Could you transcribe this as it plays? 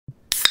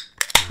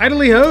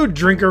Idly ho,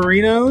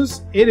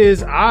 drinkerinos. It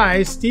is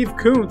I, Steve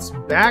Kuntz,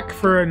 back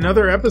for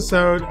another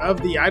episode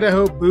of the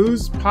Idaho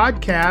Booze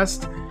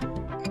Podcast.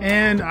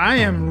 And I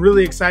am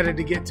really excited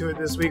to get to it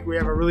this week. We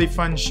have a really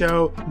fun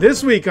show.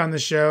 This week on the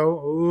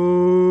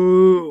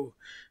show,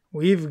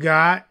 we've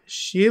got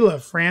Sheila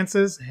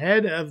Francis,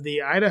 head of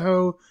the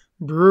Idaho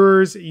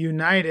Brewers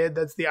United.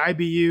 That's the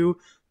IBU.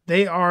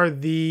 They are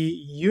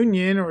the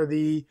union or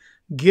the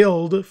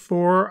guild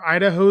for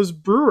Idaho's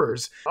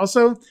brewers.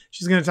 Also,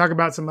 she's going to talk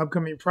about some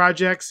upcoming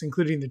projects,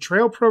 including the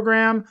trail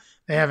program.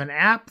 They have an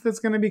app that's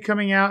going to be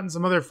coming out and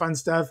some other fun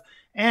stuff.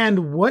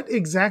 And what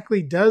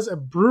exactly does a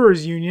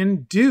brewers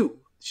union do?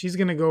 She's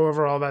going to go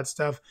over all that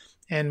stuff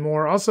and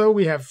more. Also,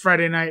 we have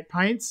Friday Night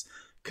Pints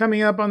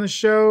coming up on the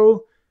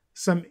show.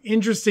 Some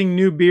interesting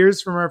new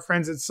beers from our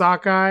friends at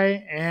Sockeye.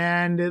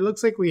 And it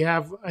looks like we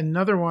have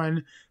another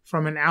one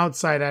from an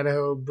outside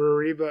Idaho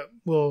brewery, but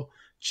we'll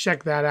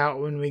check that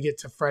out when we get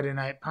to Friday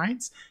Night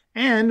Pints.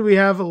 And we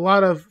have a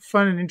lot of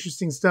fun and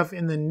interesting stuff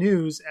in the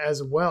news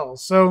as well.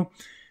 So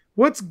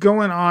what's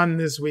going on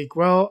this week?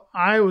 Well,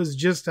 I was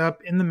just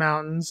up in the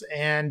mountains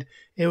and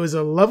it was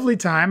a lovely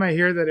time. I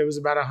hear that it was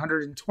about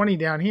 120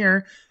 down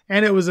here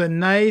and it was a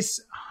nice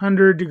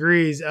 100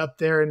 degrees up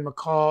there in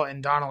McCall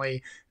and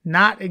Donnelly.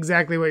 Not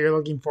exactly what you're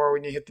looking for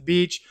when you hit the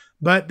beach,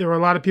 but there were a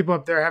lot of people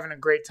up there having a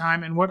great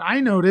time. And what I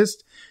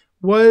noticed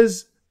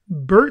was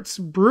Burt's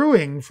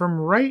Brewing from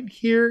right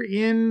here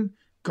in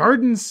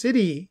Garden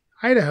City,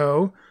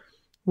 Idaho,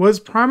 was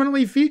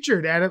prominently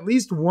featured at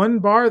least one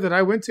bar that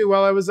I went to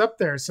while I was up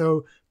there.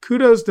 So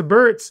kudos to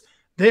Burt's.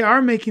 They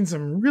are making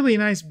some really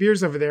nice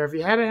beers over there. If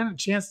you hadn't had a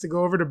chance to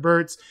go over to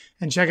Burt's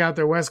and check out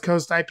their West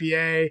Coast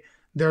IPA,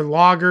 their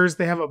lagers,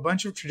 they have a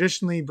bunch of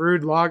traditionally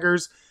brewed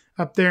lagers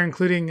up there,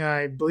 including,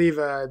 I believe,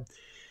 a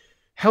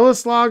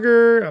Helles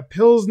lager, a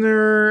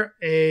Pilsner,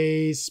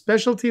 a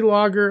specialty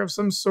lager of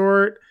some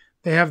sort.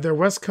 They have their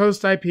West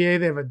Coast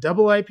IPA. They have a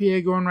double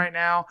IPA going right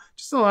now.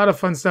 Just a lot of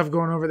fun stuff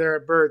going over there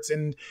at Burt's.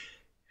 And,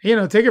 you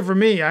know, take it from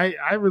me, I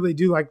really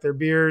do like their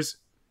beers.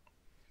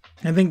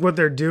 I think what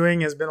they're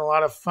doing has been a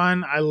lot of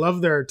fun. I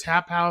love their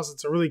tap house.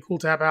 It's a really cool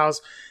tap house.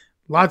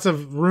 Lots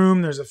of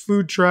room. There's a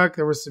food truck.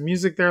 There was some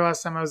music there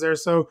last time I was there.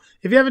 So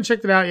if you haven't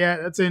checked it out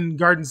yet, that's in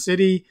Garden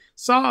City.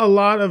 Saw a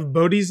lot of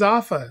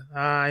Bodhisattva.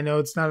 I know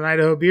it's not an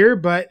Idaho beer,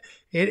 but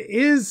it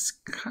is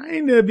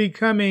kind of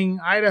becoming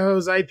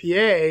Idaho's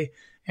IPA.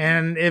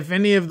 And if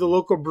any of the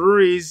local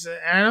breweries,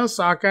 and I know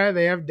Sockeye,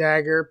 they have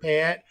Dagger,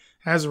 Payette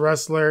has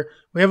Rustler.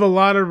 We have a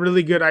lot of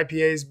really good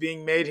IPAs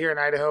being made here in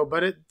Idaho,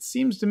 but it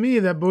seems to me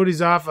that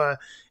Bodhisattva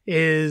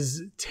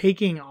is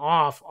taking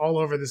off all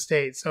over the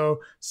state.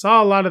 So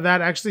saw a lot of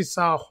that. Actually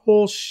saw a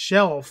whole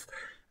shelf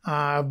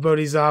of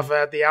Bodhisattva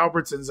at the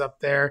Albertsons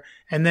up there.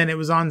 And then it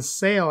was on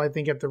sale, I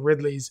think, at the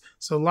Ridley's.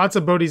 So lots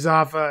of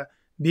Bodhisattva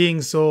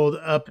being sold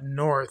up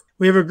north.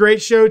 We have a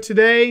great show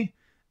today.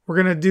 We're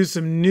going to do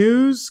some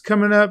news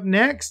coming up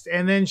next,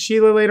 and then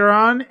Sheila later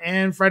on,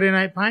 and Friday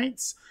Night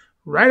Pints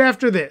right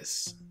after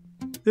this.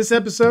 This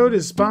episode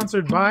is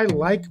sponsored by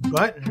Like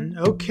Button.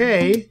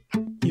 Okay,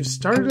 you've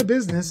started a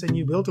business and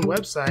you built a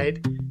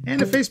website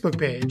and a Facebook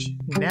page.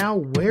 Now,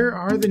 where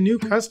are the new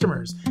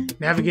customers?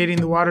 Navigating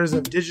the waters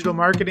of digital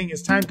marketing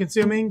is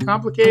time-consuming,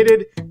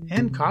 complicated,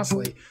 and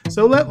costly.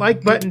 So let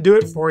Like Button do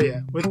it for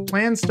you. With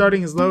plans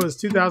starting as low as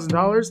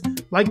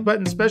 $2,000, Like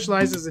Button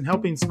specializes in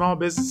helping small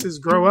businesses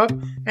grow up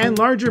and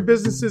larger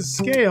businesses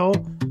scale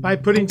by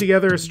putting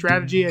together a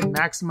strategy and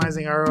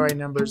maximizing ROI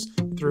numbers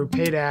through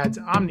paid ads,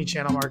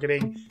 omni-channel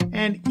marketing,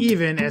 and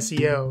even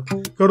SEO.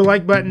 Go to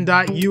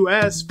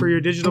likebutton.us for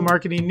your digital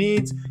marketing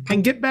needs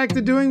and get back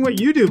to doing what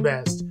you do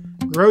best.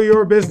 Grow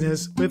your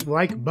business with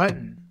Like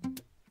Button.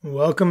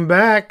 Welcome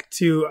back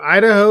to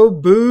Idaho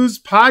Booze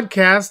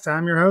Podcast.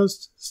 I'm your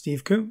host,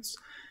 Steve Kuntz.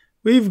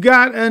 We've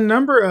got a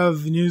number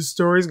of news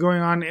stories going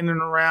on in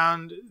and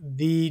around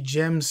the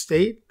Gem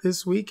State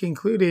this week,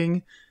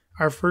 including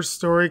our first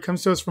story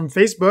comes to us from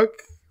Facebook.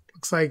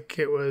 Looks like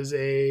it was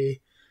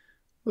a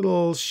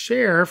little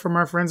share from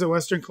our friends at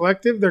Western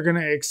Collective. They're going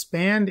to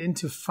expand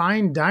into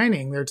fine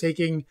dining. They're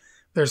taking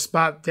their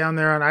spot down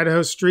there on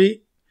Idaho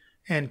Street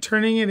and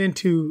turning it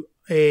into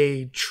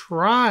a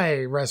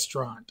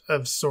tri-restaurant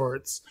of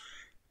sorts.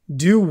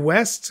 Due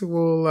West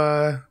will,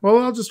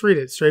 I'll just read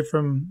it straight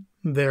from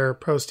their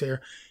post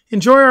here.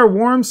 Enjoy our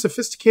warm,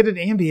 sophisticated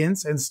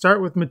ambience and start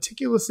with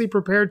meticulously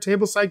prepared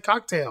tableside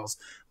cocktails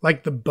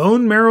like the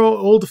Bone Marrow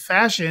Old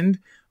Fashioned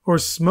or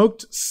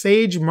Smoked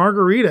Sage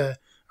Margarita.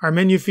 Our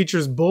menu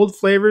features bold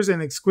flavors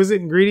and exquisite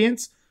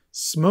ingredients,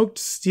 smoked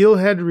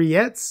steelhead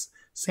rillettes,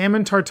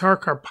 salmon tartare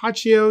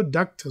carpaccio,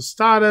 duck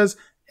tostadas,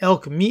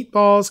 elk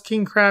meatballs,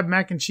 king crab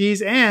mac and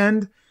cheese,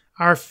 and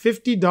our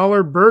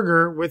 $50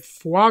 burger with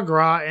foie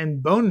gras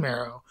and bone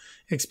marrow.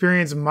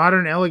 Experience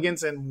modern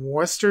elegance and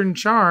Western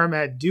charm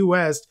at Due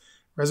West.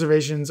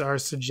 Reservations are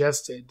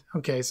suggested.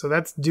 Okay, so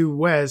that's Due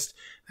West.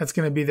 That's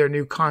going to be their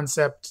new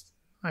concept.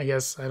 I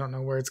guess I don't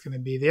know where it's going to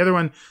be. The other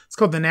one, it's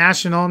called The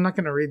National. I'm not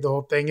going to read the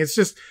whole thing. It's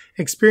just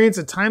experience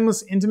a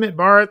timeless, intimate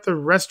bar at the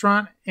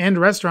restaurant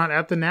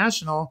at The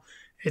National.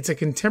 It's a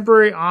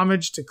contemporary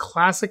homage to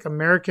classic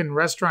American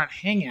restaurant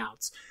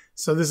hangouts.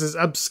 So this is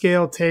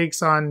upscale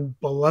takes on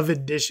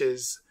beloved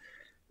dishes.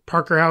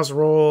 Parker House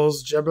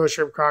rolls, jumbo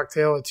shrimp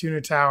cocktail, a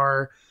tuna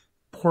tower,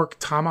 pork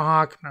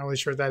tomahawk, I'm not really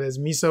sure what that is,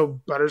 miso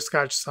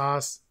butterscotch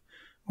sauce,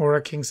 or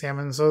a king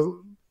salmon.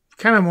 So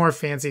kind of more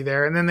fancy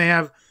there. And then they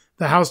have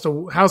the House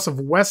of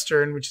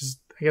Western, which is,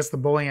 I guess, the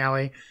bowling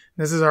alley.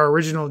 This is our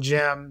original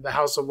gem. The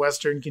House of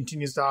Western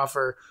continues to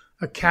offer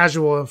a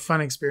casual and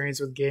fun experience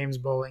with games,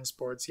 bowling,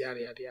 sports,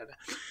 yada, yada, yada.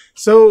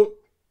 So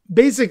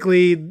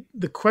basically,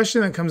 the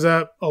question that comes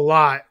up a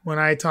lot when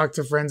I talk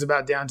to friends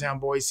about downtown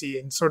Boise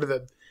and sort of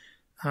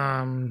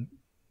the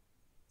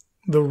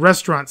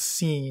restaurant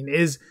scene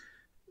is,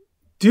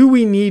 do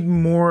we need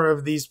more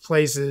of these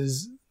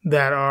places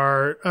that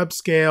are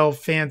upscale,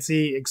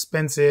 fancy,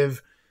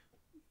 expensive,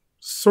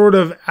 sort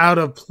of out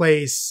of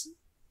place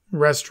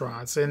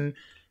restaurants? And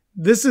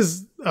this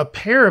is a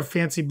pair of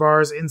fancy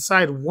bars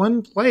inside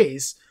one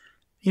place.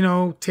 You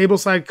know,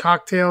 tableside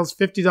cocktails,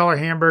 $50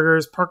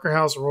 hamburgers, Parker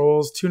House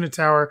rolls, tuna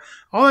tower,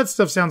 all that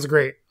stuff sounds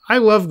great. I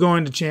love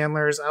going to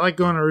Chandler's. I like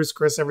going to Ruth's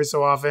Chris every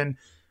so often.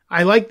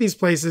 I like these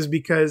places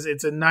because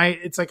it's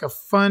like a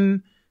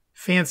fun,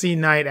 fancy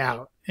night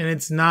out. And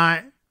it's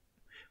not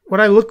what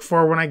I look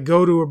for when I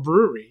go to a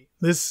brewery.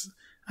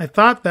 I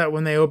thought that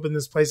when they opened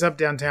this place up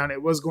downtown,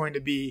 it was going to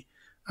be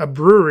a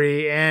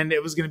brewery and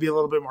it was going to be a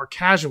little bit more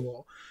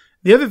casual.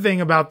 The other thing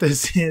about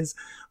this is,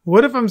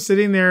 what if I'm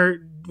sitting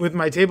there with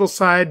my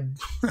tableside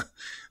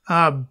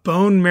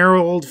bone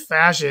marrow old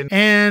fashioned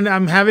and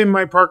I'm having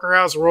my Parker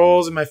House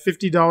rolls and my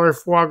 $50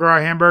 foie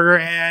gras hamburger,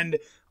 and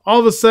all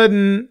of a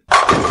sudden,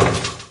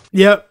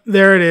 yep,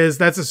 there it is.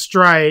 That's a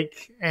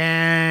strike.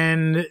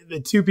 And the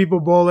two people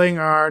bowling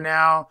are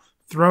now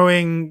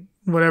throwing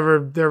whatever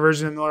their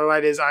version of Miller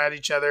Lite is at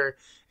each other.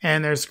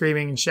 And they're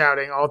screaming and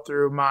shouting all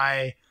through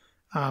my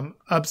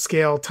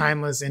upscale,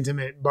 timeless,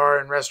 intimate bar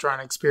and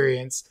restaurant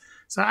experience.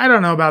 So I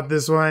don't know about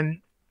this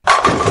one.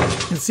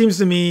 It seems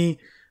to me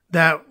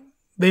that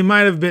they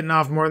might have bitten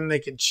off more than they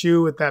could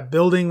chew with that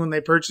building when they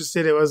purchased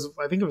it.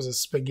 I think it was a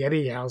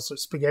spaghetti house or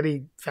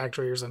spaghetti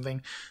factory or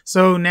something.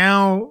 So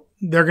now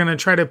they're going to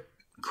try to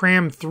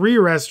cram 3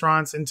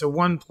 restaurants into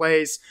one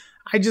place.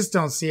 I just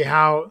don't see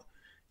how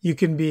you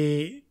can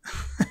be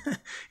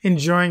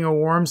enjoying a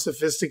warm,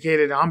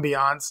 sophisticated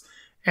ambiance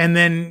and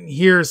then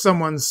hear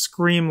someone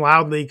scream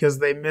loudly because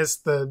they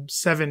missed the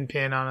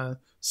 7-pin on a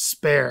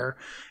spare.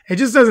 It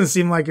just doesn't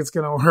seem like it's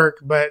going to work,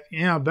 but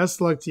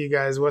best luck to you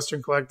guys,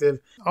 Western Collective.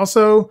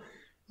 Also,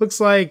 looks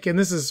like, and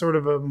this is sort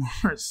of a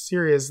more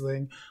serious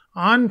thing,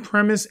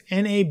 on-premise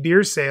NA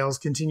beer sales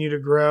continue to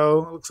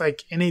grow. It looks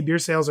like NA beer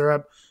sales are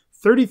up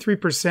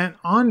 33%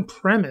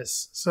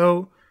 on-premise.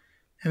 So,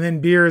 and then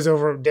beer is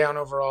down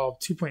overall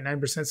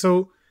 2.9%.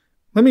 So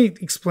let me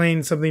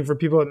explain something for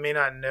people that may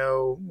not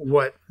know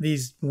what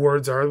these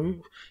words are.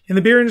 In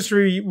the beer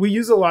industry, we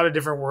use a lot of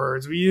different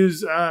words. We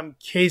use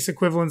case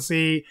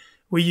equivalency.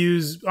 We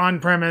use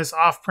on-premise,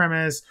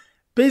 off-premise.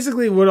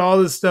 Basically, what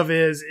all this stuff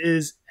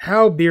is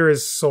how beer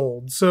is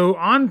sold. So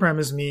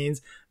on-premise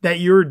means that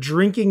you're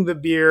drinking the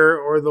beer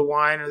or the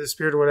wine or the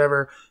spirit or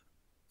whatever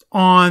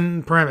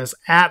on-premise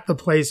at the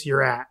place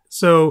you're at.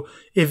 So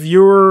if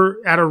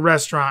you're at a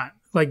restaurant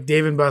like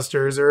Dave &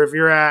 Buster's, or if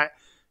you're at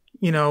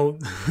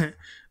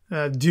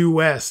Due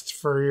West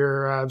for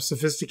your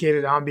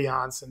sophisticated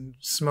ambiance and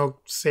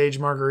smoked sage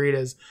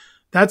margaritas,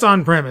 that's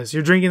on premise.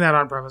 You're drinking that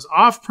on premise.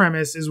 Off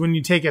premise is when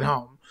you take it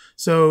home.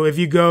 So if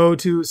you go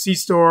to a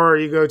C-store, or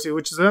you go to,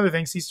 which is another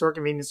thing, C-store,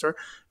 convenience store,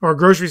 or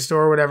grocery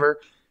store, or whatever,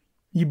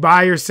 you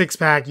buy your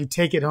 6-pack, you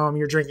take it home,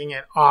 you're drinking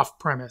it off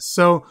premise.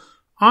 So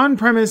on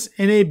premise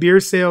NA beer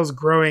sales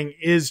growing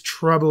is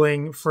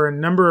troubling for a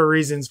number of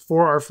reasons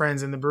for our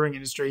friends in the brewing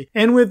industry.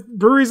 And with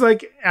breweries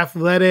like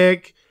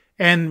Athletic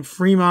and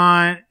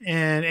Fremont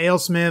and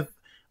AleSmith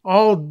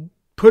all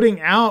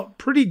putting out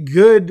pretty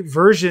good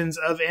versions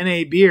of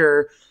NA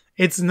beer,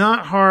 it's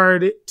not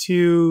hard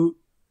to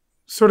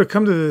sort of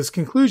come to this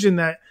conclusion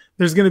that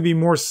there's going to be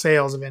more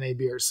sales of NA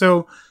beer.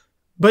 So,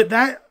 but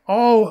that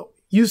all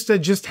used to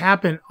just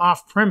happen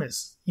off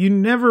premise. You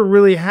never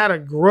really had a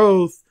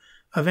growth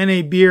of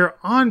NA beer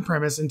on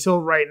premise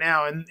until right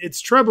now. And it's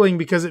troubling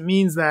because it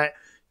means that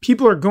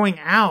people are going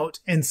out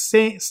and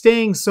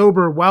staying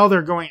sober while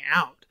they're going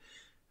out,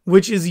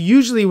 which is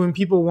usually when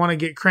people want to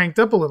get cranked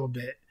up a little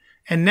bit.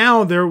 And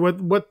now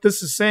what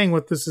this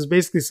is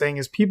basically saying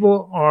is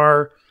people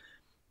are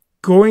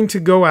going to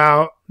go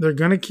out. They're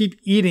going to keep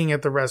eating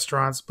at the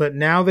restaurants, but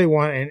now they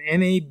want an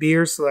NA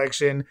beer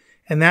selection.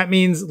 And that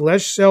means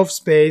less shelf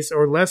space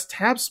or less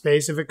tap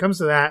space, if it comes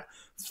to that,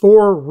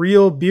 for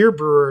real beer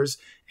brewers.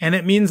 And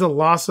it means a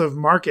loss of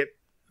market.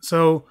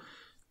 So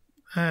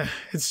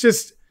it's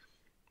just,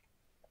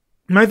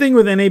 my thing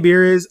with NA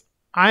beer is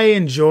I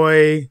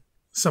enjoy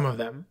some of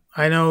them.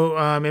 I know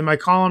in my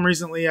column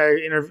recently,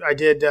 I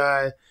did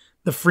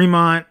the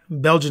Fremont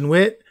Belgian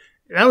Wit.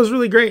 That was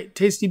really great.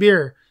 Tasty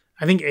beer.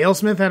 I think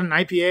AleSmith had an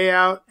IPA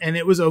out and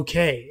it was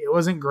okay. It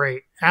wasn't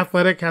great.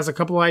 Athletic has a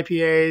couple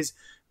IPAs.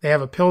 They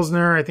have a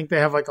Pilsner. I think they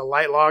have like a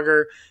light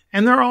lager,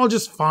 and they're all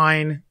just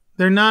fine.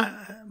 They're not,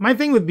 my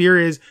thing with beer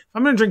is, if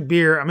I'm going to drink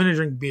beer, I'm going to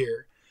drink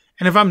beer.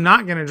 And if I'm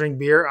not going to drink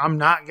beer, I'm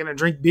not going to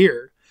drink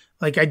beer.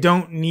 Like, I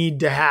don't need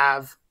to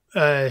have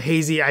a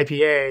hazy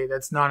IPA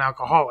that's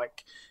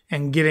non-alcoholic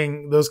and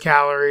getting those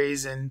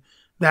calories and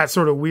that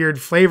sort of weird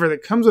flavor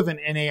that comes with an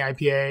NA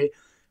IPA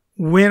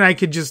when I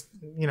could just,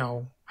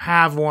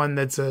 have one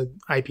that's a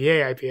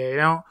IPA.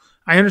 Now,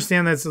 I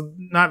understand that's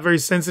not very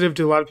sensitive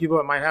to a lot of people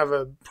that might have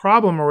a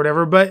problem or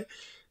whatever, but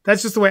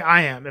that's just the way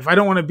I am. If I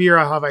don't want a beer,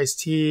 I'll have iced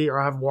tea or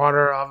I'll have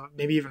water, I'll have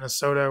maybe even a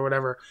soda or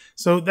whatever.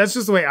 So that's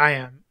just the way I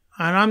am.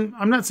 And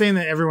I'm not saying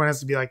that everyone has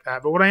to be like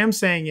that, but what I am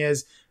saying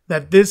is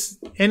that this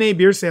NA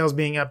beer sales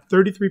being up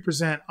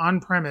 33%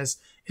 on premise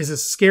is a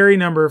scary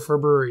number for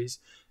breweries,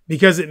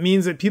 because it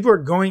means that people are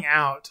going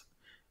out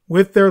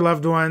with their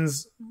loved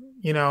ones,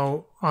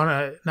 on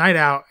a night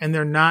out, and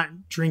they're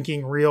not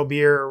drinking real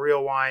beer or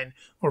real wine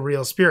or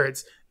real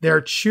spirits.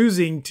 They're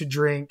choosing to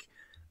drink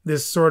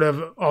this sort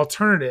of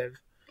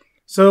alternative.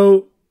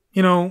 So,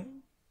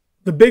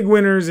 the big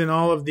winners in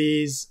all of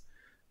these,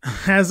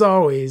 as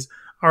always,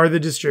 are the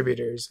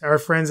distributors, our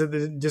friends at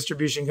the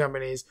distribution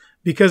companies,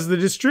 because the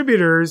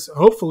distributors,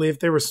 hopefully, if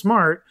they were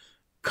smart,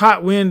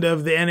 caught wind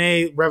of the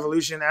NA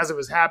revolution as it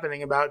was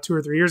happening about 2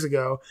 or 3 years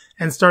ago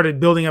and started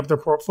building up their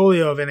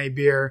portfolio of NA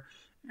beer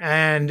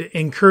and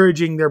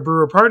encouraging their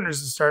brewer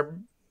partners to start,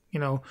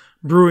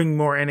 brewing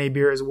more NA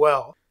beer as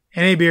well.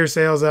 NA beer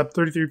sales up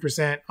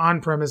 33% on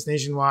premise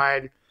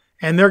nationwide,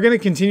 and they're going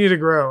to continue to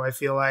grow. I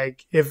feel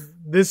like if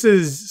this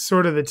is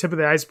sort of the tip of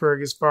the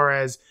iceberg as far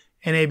as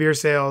NA beer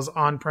sales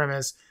on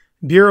premise,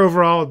 beer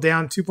overall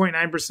down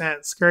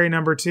 2.9%, scary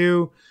number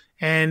 2.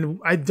 And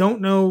I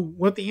don't know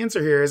what the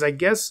answer here is. I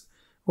guess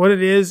what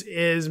it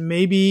is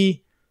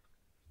maybe,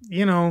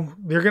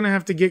 they're going to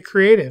have to get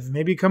creative.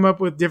 Maybe come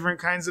up with different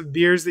kinds of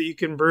beers that you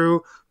can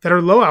brew that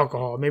are low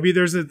alcohol. Maybe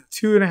there's a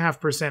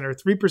 2.5% or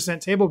 3%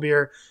 table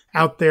beer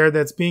out there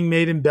that's being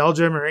made in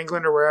Belgium or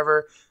England or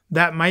wherever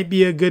that might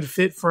be a good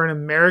fit for an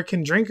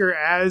American drinker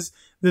as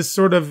this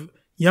sort of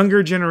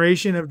younger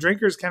generation of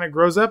drinkers kind of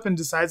grows up and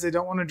decides they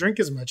don't want to drink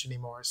as much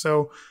anymore.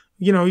 So,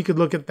 you could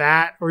look at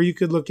that, or you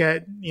could look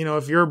at,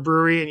 if you're a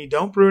brewery and you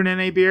don't brew an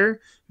NA beer,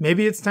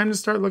 maybe it's time to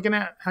start looking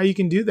at how you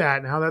can do that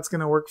and how that's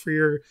going to work for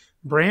your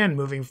brand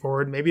moving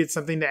forward. Maybe it's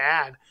something to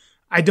add.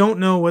 I don't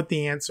know what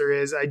the answer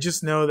is. I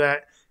just know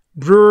that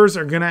breweries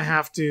are going to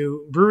have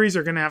to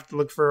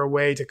look for a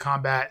way to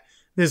combat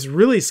this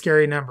really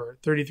scary number,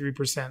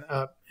 33%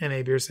 up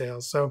NA beer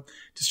sales. So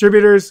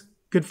distributors,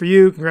 good for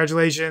you.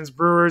 Congratulations.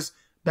 Brewers,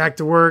 back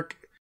to work.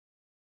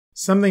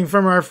 Something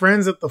from our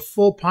friends at the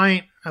Full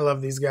Pint. I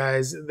love these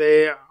guys.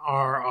 They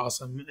are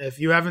awesome. If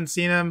you haven't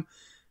seen them,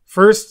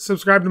 first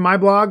subscribe to my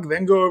blog,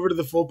 then go over to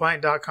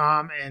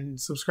thefullpint.com and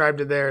subscribe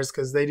to theirs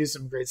because they do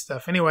some great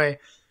stuff. Anyway,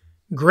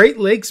 Great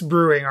Lakes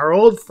Brewing, our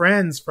old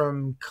friends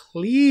from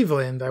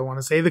Cleveland, I want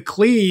to say, the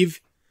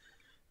Cleve,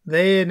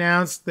 they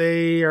announced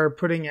they are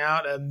putting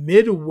out a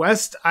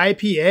Midwest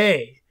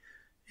IPA.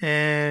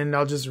 And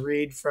I'll just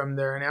read from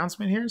their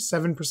announcement here.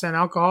 7%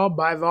 alcohol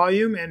by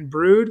volume and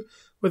brewed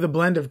with a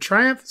blend of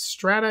Triumph,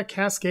 Strata,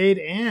 Cascade,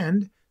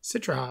 and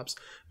Citra hops.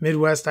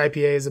 Midwest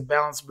IPA is a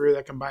balanced brew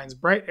that combines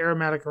bright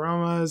aromatic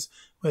aromas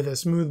with a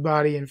smooth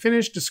body and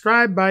finish,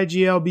 described by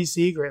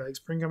GLBC, Great Lakes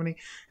Brewing Company,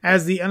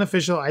 as the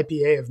unofficial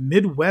IPA of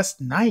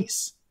Midwest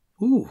Nice.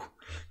 Ooh,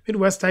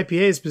 Midwest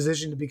IPA is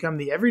positioned to become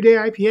the everyday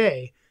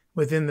IPA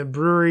within the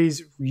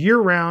brewery's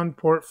year-round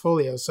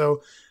portfolio.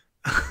 So,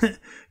 a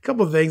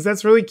couple of things.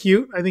 That's really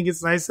cute. I think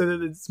it's nice that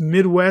it's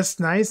Midwest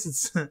Nice.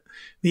 It's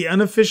the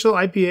unofficial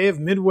IPA of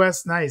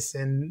Midwest Nice.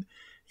 And,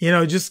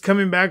 just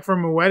coming back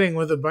from a wedding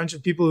with a bunch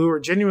of people who are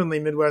genuinely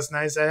Midwest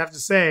Nice, I have to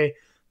say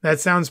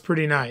that sounds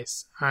pretty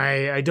nice.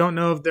 I don't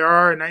know if there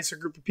are a nicer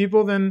group of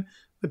people than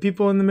the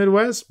people in the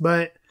Midwest,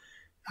 but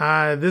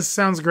this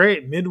sounds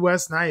great.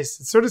 Midwest Nice.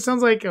 It sort of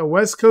sounds like a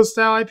West Coast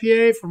style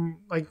IPA from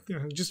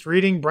just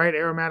reading bright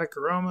aromatic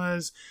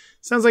aromas.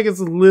 Sounds like it's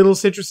a little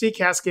citrusy.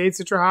 Cascade,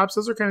 Citra hops.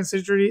 Those are kind of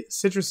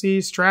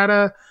citrusy.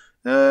 Strata,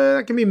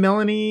 that can be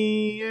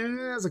melony.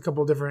 There's a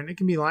couple different. It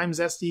can be lime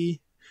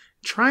zesty.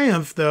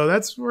 Triumph, though,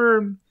 that's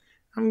where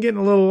I'm getting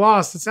a little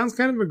lost. It sounds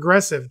kind of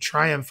aggressive.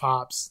 Triumph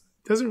hops.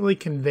 It doesn't really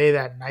convey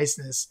that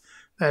niceness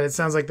that it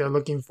sounds like they're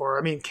looking for.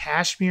 I mean,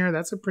 Cashmere,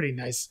 that's a pretty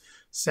nice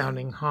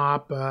sounding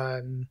hop.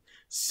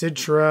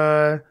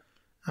 Citra.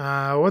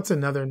 What's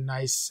another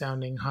nice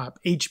sounding hop?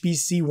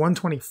 HBC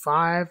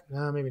 125.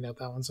 No, maybe not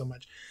that one so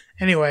much.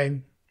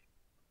 Anyway,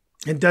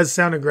 it does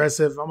sound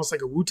aggressive, almost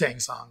like a Wu-Tang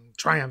song.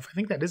 Triumph. I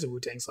think that is a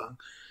Wu-Tang song.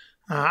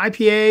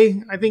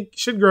 IPA, I think,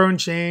 should grow and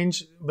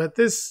change, but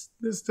this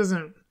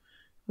doesn't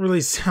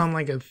really sound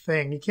like a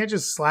thing. You can't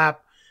just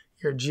slap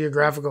your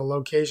geographical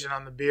location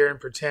on the beer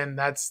and pretend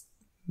that's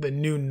the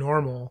new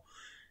normal.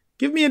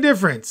 Give me a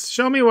difference.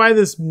 Show me why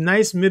this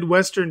nice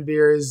Midwestern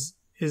beer is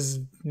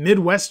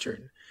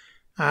Midwestern.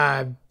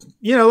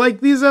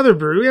 Like these other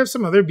brews. We have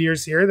some other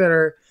beers here that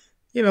are,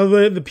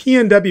 the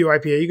PNW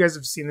IPA. You guys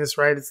have seen this,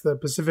 right? It's the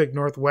Pacific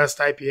Northwest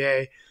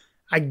IPA.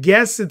 I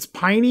guess it's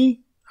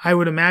piney. I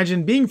would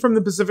imagine, being from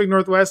the Pacific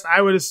Northwest,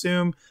 I would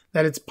assume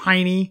that it's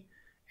piney.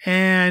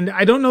 And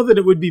I don't know that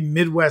it would be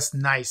Midwest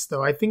nice,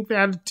 though. I think the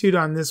attitude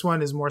on this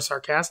one is more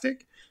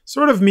sarcastic,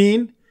 sort of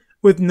mean,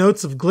 with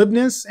notes of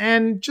glibness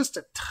and just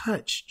a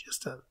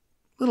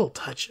little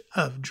touch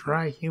of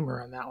dry humor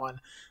on that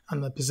one,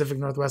 on the Pacific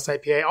Northwest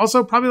IPA.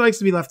 Also, probably likes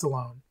to be left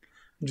alone.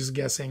 I'm just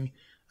guessing.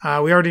 We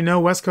already know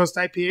West Coast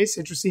IPA,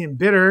 citrusy and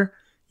bitter.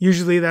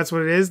 Usually that's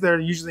what it is. They're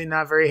usually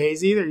not very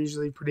hazy. They're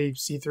usually pretty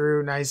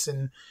see-through, nice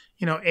and,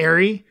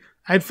 airy.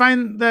 I'd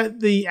find that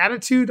the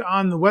attitude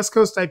on the West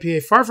Coast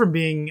IPA, far from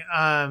being,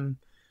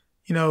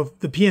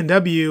 the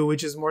P&W,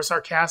 which is more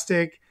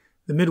sarcastic,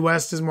 the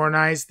Midwest is more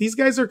nice. These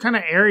guys are kind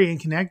of airy and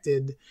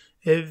connected.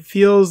 This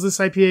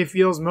IPA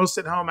feels most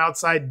at home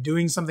outside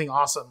doing something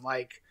awesome,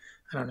 like,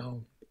 I don't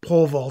know,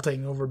 pole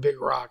vaulting over big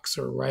rocks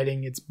or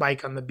riding its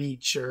bike on the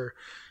beach or,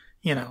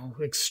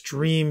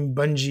 extreme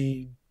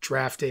bungee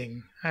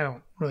drafting. I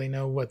don't really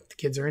know what the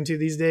kids are into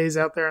these days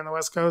out there on the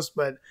West Coast,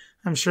 but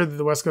I'm sure that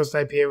the West Coast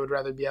IPA would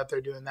rather be out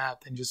there doing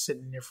that than just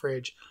sitting in your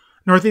fridge.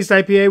 Northeast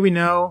IPA, we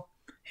know,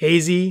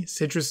 hazy,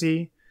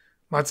 citrusy,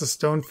 lots of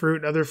stone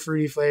fruit, other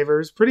fruity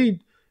flavors.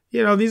 Pretty,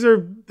 these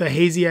are the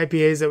hazy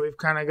IPAs that we've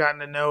kind of gotten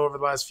to know over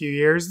the last few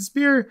years. This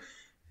beer,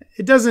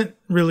 it doesn't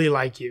really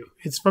like you.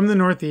 It's from the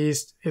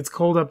Northeast. It's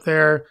cold up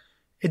there.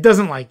 It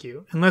doesn't like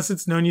you unless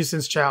it's known you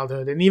since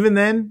childhood. And even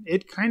then,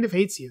 it kind of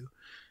hates you.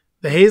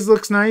 The haze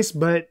looks nice,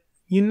 but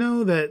you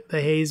know that the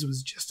haze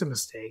was just a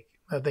mistake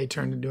that they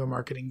turned into a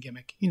marketing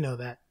gimmick. You know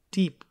that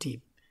deep,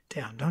 deep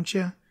down, don't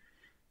you?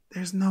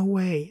 There's no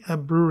way a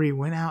brewery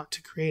went out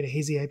to create a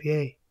hazy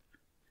IPA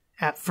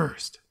at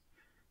first.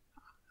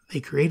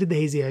 They created the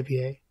hazy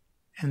IPA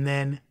and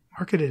then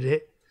marketed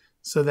it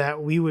so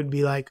that we would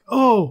be like,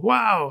 oh,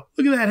 wow,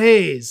 look at that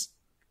haze.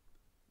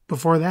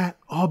 Before that,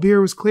 all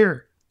beer was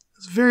clear.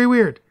 It's very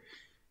weird.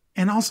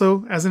 And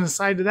also, as an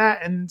aside to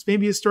that, and it's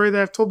maybe a story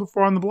that I've told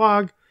before on the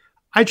blog,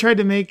 I tried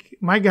to make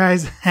my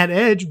guys at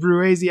Edge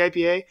brew hazy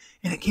IPA,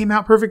 and it came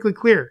out perfectly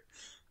clear.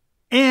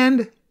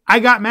 And I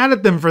got mad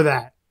at them for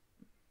that,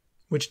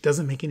 which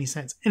doesn't make any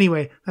sense.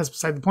 Anyway, that's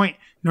beside the point.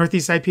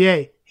 Northeast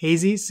IPA,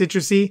 hazy,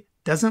 citrusy,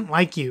 doesn't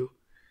like you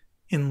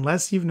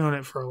unless you've known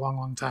it for a long,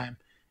 long time.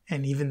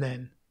 And even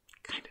then,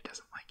 kind of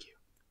doesn't like you.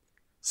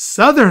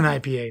 Southern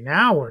IPA,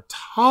 now we're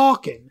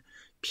talking.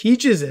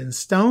 Peaches and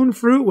stone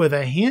fruit with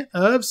a hint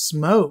of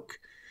smoke.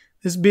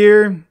 This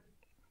beer,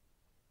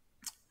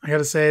 I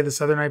gotta say, the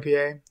Southern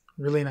IPA,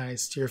 really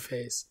nice to your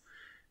face.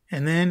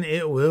 And then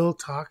it will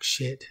talk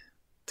shit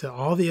to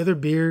all the other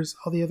beers,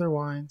 all the other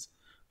wines,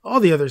 all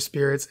the other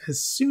spirits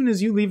as soon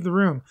as you leave the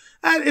room.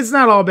 It's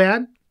not all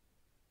bad.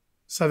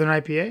 Southern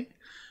IPA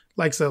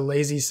likes a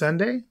lazy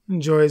Sunday,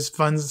 enjoys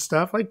fun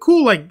stuff, like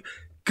cool, like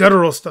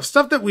guttural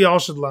stuff that we all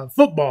should love.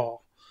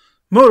 Football,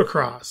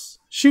 motocross,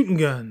 shooting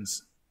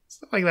guns,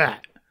 stuff like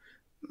that.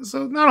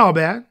 So not all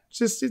bad.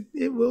 Just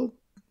it will,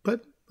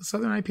 but the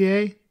Southern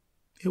IPA,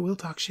 it will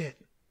talk shit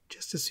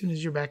just as soon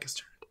as your back is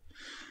turned.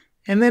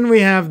 And then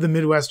we have the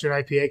Midwestern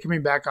IPA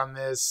coming back on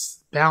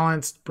this,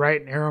 balanced,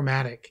 bright, and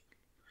aromatic.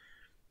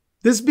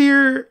 This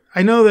beer,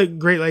 I know that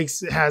Great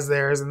Lakes has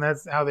theirs, and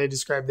that's how they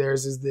describe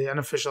theirs, is the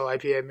unofficial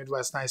IPA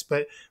Midwest Nice.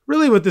 But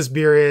really what this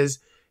beer is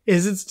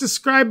it's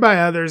described by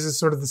others as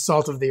sort of the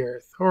salt of the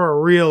earth, or a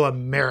real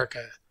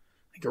America,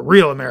 like a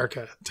real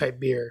America type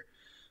beer.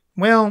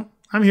 Well,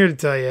 I'm here to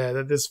tell you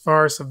that this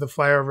farce of the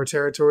flyover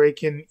territory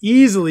can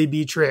easily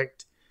be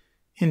tricked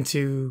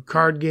into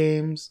card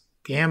games,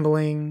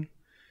 gambling,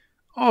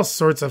 all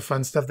sorts of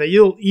fun stuff that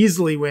you'll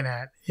easily win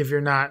at if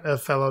you're not a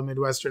fellow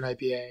Midwestern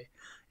IPA.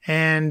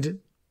 And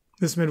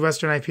this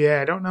Midwestern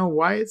IPA, I don't know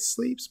why it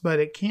sleeps, but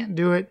it can't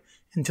do it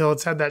until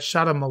it's had that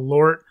shot of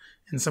Malort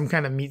and some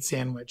kind of meat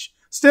sandwich.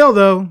 Still,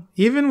 though,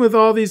 even with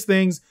all these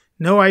things,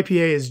 no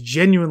IPA is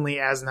genuinely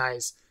as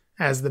nice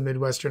as the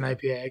Midwestern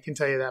IPA. I can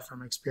tell you that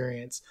from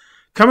experience.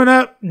 Coming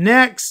up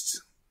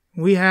next,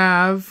 we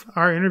have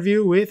our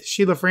interview with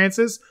Sheila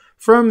Francis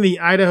from the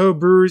Idaho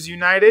Brewers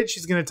United.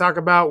 She's going to talk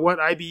about what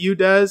IBU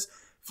does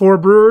for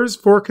brewers,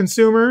 for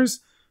consumers,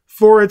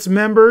 for its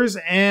members,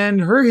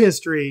 and her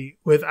history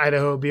with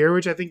Idaho beer,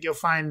 which I think you'll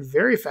find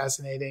very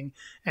fascinating.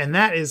 And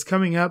that is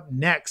coming up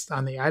next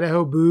on the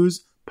Idaho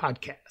Booze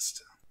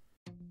Podcast.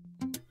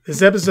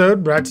 This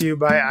episode brought to you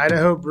by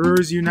Idaho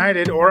Brewers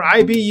United, or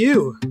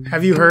IBU.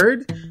 Have you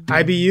heard?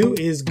 IBU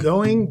is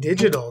going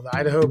digital. The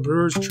Idaho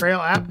Brewers Trail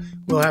app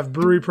will have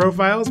brewery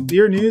profiles,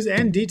 beer news,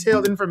 and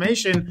detailed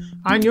information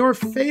on your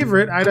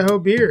favorite Idaho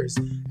beers.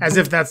 As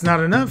if that's not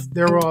enough,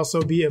 there will also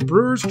be a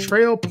Brewers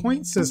Trail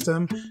point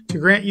system to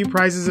grant you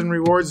prizes and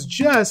rewards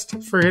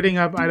just for hitting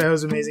up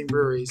Idaho's amazing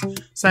breweries.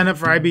 Sign up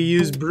for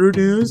IBU's Brew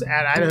News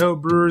at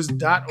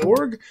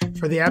idahobrewers.org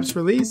for the app's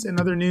release and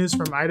other news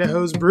from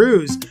Idaho's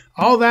brews.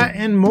 All that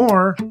and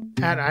more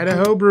at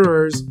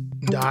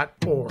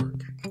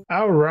idahobrewers.org.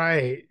 All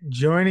right.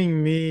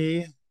 Joining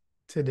me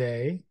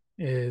today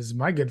is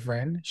my good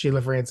friend,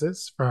 Sheila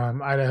Francis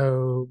from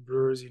Idaho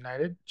Brewers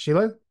United.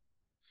 Sheila?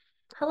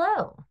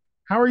 Hello.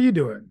 How are you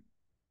doing?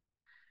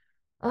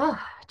 Oh,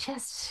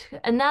 just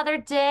another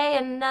day,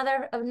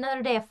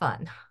 another day of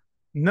fun.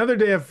 Another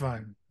day of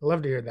fun. I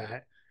love to hear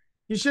that.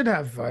 You should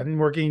have fun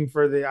working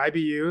for the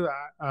IBU,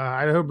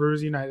 Idaho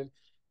Brewers United.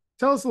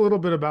 Tell us a little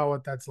bit about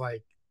what that's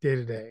like day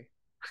to day.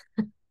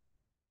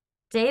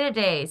 Day to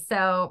day.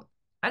 So,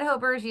 Idaho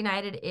Brewers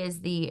United is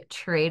the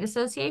trade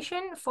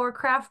association for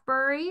craft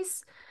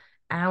breweries,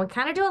 and we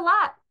kind of do a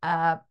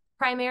lot.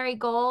 Primary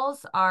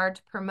goals are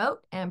to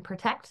promote and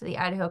protect the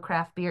Idaho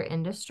craft beer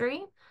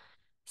industry.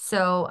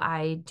 So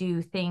I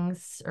do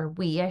things, or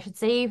we, I should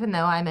say, even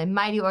though I'm a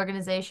mighty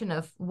organization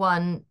of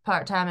one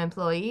part-time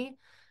employee.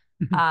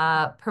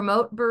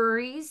 Promote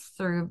breweries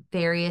through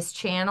various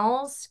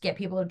channels, get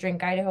people to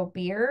drink Idaho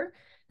beer,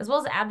 as well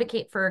as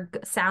advocate for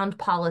sound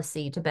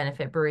policy to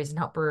benefit breweries and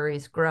help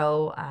breweries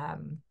grow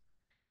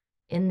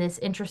in this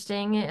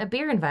interesting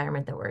beer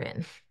environment that we're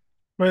in.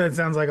 Well, that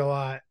sounds like a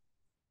lot.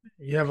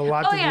 You have a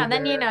lot Oh to do yeah, and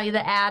then there. the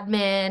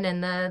admin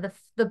and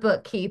the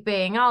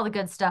bookkeeping, all the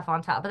good stuff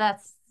on top. But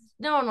that's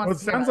no one Well, wants it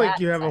to hear sounds about like that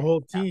you have a exciting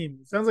whole stuff. team.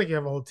 It sounds like you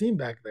have a whole team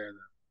back there, though.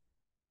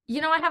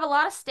 I have a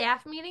lot of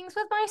staff meetings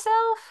with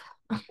myself.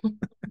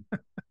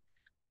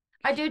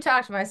 I do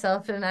talk to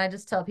myself and I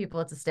just tell people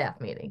it's a staff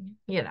meeting.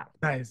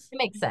 Nice. It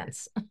makes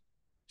sense.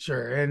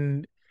 Sure.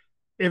 And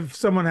if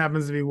someone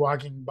happens to be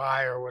walking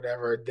by or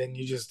whatever, then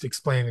you just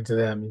explain it to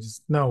them. You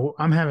just, no,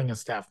 I'm having a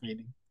staff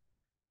meeting.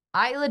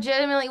 I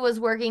legitimately was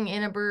working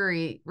in a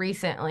brewery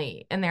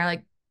recently and they're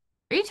like,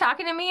 "Are you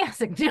talking to me?" I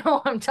was like,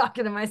 "No, I'm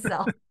talking to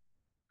myself."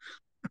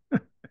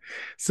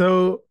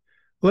 So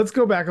let's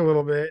go back a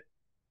little bit.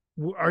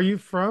 Are you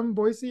from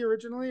Boise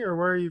originally, or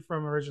where are you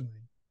from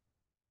originally?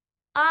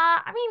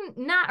 I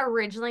mean, not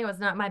originally, it was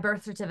not my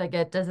birth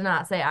certificate does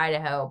not say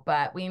Idaho,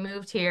 but we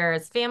moved here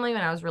as family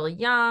when I was really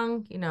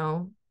young,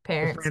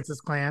 The parents,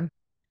 Francis clan.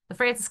 the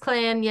Francis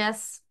clan,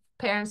 yes,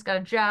 parents got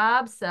a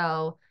job,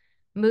 so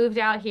moved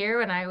out here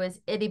when I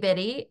was itty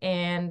bitty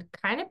and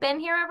kind of been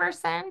here ever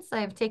since.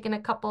 I've taken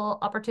a couple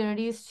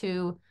opportunities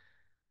to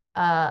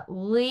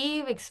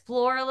leave,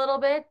 explore a little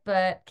bit,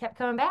 but kept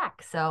coming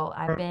back. So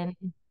I've From, been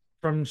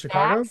from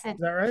Chicago. back Is since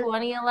that right?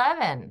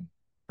 2011.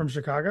 From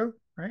Chicago,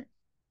 right?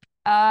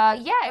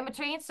 Yeah, in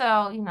between. So,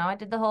 I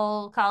did the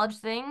whole college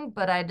thing,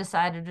 but I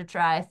decided to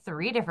try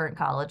three different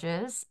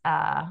colleges.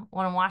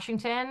 One in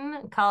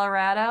Washington,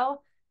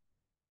 Colorado.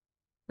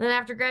 Then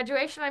after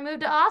graduation, I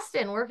moved to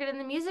Austin, working in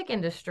the music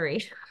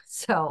industry.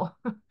 So,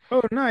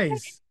 Oh,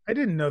 nice. I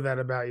didn't know that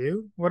about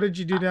you. What did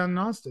you do down in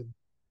Austin?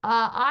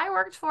 I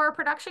worked for a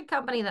production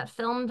company that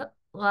filmed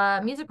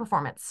music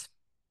performance.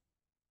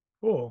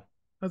 Cool.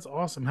 That's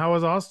awesome. How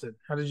was Austin?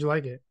 How did you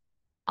like it?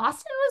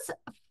 Austin was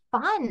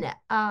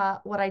fun.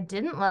 What I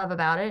didn't love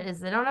about it is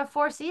they don't have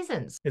four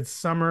seasons. It's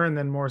summer and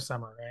then more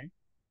summer, right?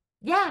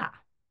 Yeah,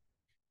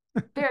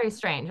 very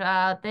strange.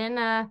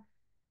 Then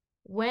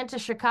went to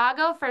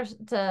Chicago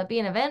to be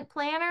an event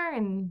planner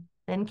and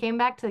then came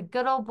back to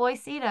good old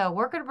Boise to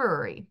work at a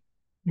brewery.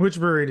 Which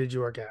brewery did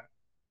you work at?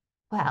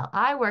 Well,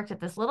 I worked at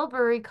this little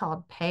brewery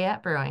called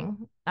Payette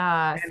Brewing.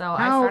 And So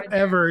I started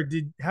there.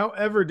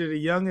 however did a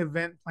young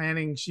event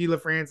planning Sheila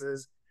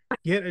Francis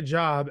get a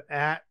job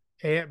at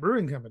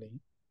Brewing Company?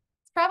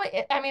 It's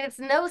probably, I mean, it's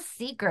no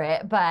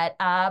secret, but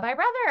my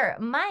brother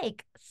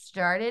Mike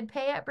started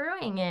Payette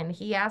Brewing and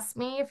he asked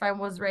me if I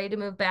was ready to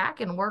move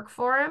back and work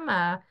for him.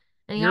 And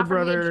he Your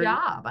offered me a brother,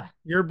 job.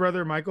 your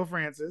brother Michael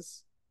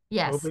Francis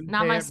Yes, opened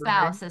not my Payette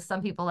Brewing. spouse, as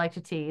some people like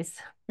to tease.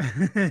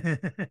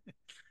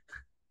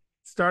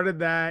 Started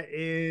that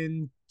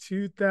in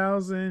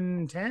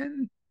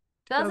 2010,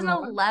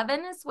 2011.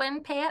 2011 is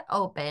when Payette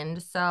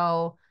opened.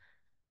 So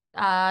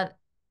uh,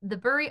 the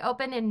brewery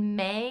opened in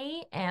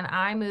May, and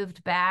I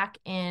moved back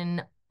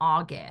in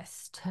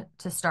August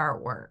to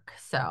start work.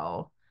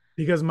 So,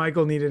 Because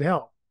Michael needed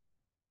help.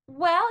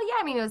 well, yeah,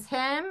 I mean, it was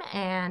him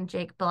and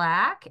Jake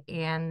Black,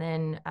 and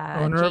then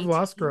Owner of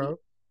Lost JT Grove.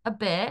 a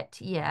bit,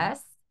 Yeah.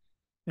 yes.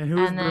 And who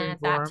was And then brewing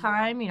at for that him?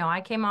 time,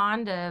 I came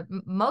on to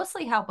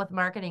mostly help with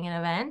marketing and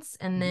events.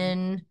 And Mhm.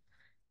 then,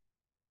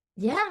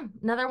 yeah,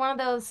 another one of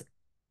those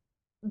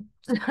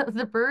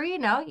the brewery,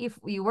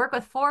 you work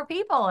with four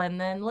people, and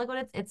then look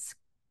what it's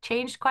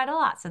changed quite a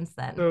lot since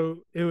then.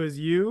 So it was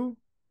you,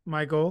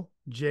 Michael,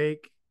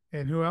 Jake,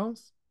 and who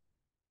else?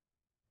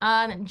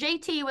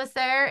 JT was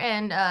there,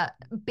 and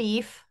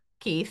Beef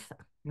Keith,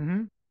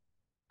 Hmm.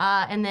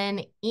 and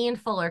then Ian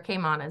Fuller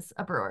came on as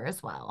a brewer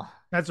as well.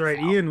 That's So right.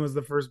 Ian was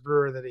the first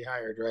brewer that he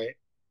hired, right?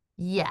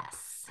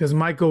 yes, Because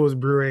Michael was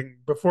brewing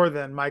before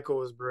then. Michael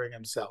was brewing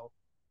himself.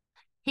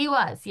 he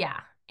was, yeah,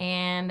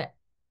 and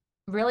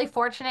really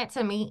fortunate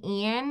to meet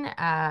Ian.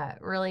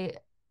 Really,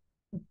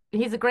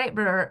 he's a great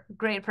brewer,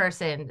 great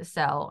person.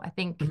 So I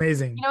think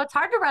Amazing. it's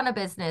hard to run a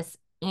business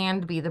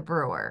and be the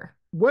brewer.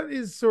 What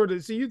is sort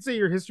of so you'd say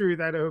your history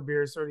with Idaho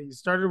beer sort of you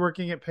started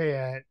working at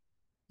Payette,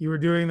 you were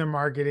doing the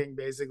marketing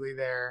basically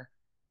there,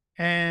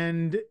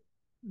 and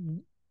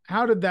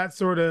how did that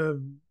sort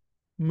of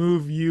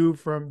move you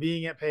from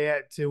being at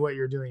Payette to what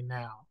you're doing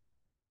now?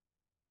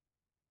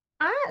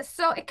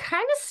 So it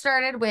kind of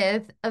started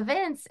with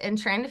events and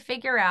trying to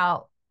figure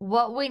out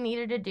what we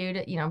needed to do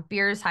to,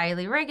 beer is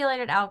highly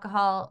regulated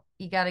alcohol.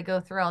 You got to go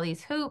through all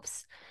these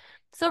hoops.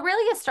 So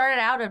really it started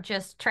out of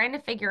just trying to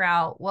figure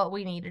out what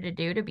we needed to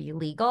do to be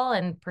legal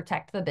and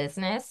protect the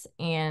business.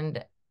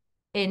 And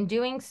in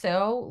doing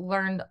so,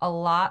 learned a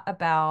lot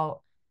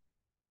about,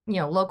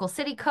 local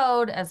city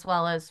code as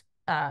well as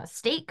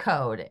state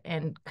code,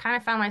 and kind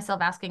of found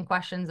myself asking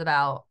questions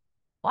about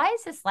why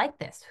is this like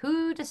this?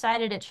 Who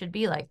decided it should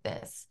be like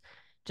this?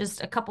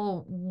 Just a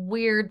couple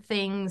weird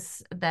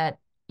things that,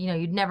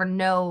 you'd never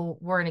know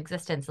were in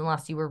existence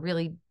unless you were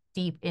really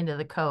deep into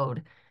the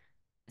code.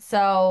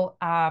 So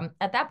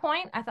at that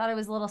point, I thought it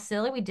was a little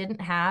silly. We didn't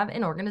have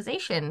an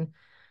organization.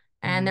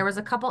 And there Mhm. was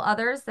a couple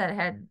others that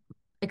had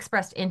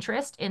expressed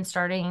interest in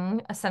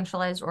starting a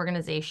centralized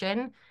organization.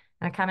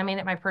 And I kind of made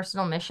it my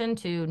personal mission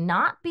to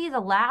not be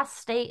the last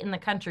state in the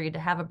country to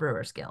have a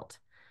Brewers Guild.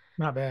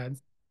 Not bad.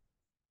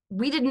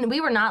 We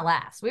were not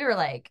last. We were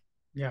like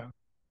Yeah.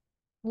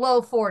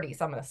 low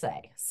 40s, I'm going to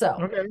say. So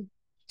Okay.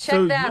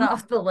 So check that you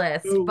off the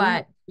list. so we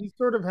But we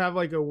sort of have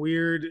like a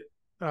weird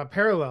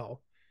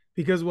parallel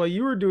because while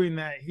you were doing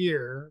that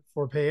here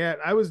for Payette,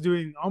 I was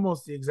doing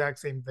almost the exact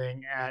same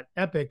thing at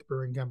Epic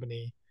Brewing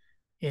Company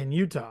in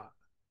Utah.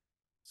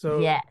 So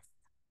yes.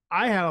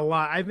 I had a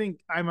lot. I think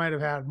I might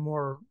have had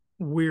more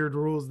weird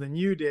rules than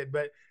you did,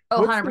 but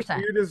Oh, what's the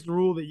 100%. weirdest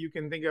rule that you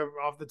can think of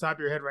off the top of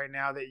your head right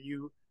now that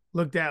you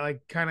looked at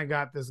like kind of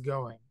got this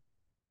going?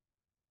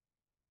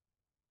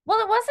 Well,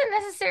 it wasn't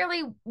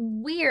necessarily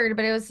weird,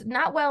 but it was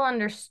not well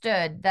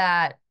understood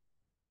that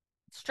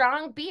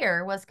strong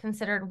beer was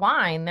considered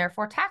wine,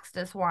 therefore taxed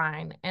as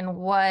wine. And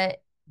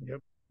what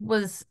Yep.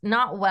 was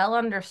not well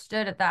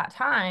understood at that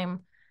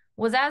time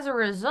was, as a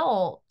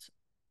result,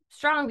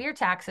 strong beer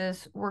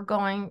taxes were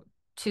going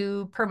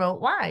to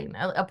promote wine,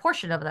 a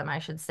portion of them, I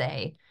should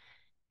say.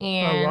 A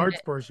And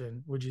large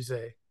portion, would you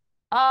say?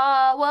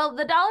 well,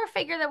 the dollar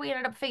figure that we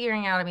ended up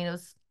figuring out, I mean, it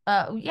was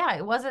yeah,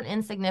 it wasn't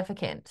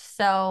insignificant.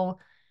 So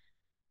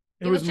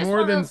It it was was just more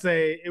one of than those.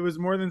 say it was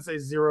more than say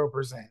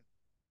 0%,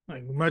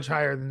 like much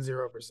higher than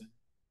 0%.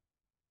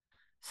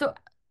 So,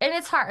 and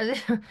it's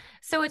hard.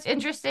 So what's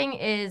interesting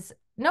is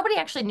nobody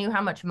actually knew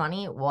how much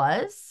money it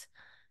was,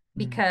 Mm,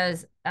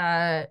 because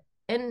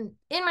in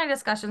my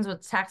discussions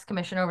with tax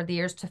commission over the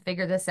years to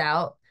figure this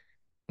out,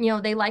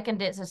 they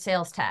likened it to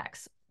sales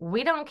tax.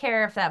 We don't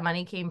care if that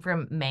money came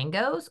from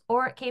mangoes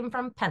or it came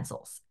from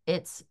pencils.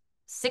 It's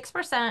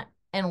 6%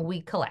 and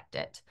we collect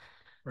it.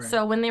 right.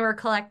 So when they were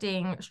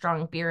collecting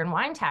strong beer and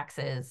wine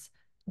taxes,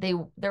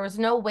 there was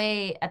no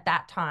way at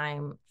that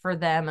time for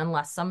them,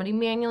 unless somebody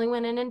manually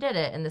went in and did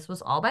it, and this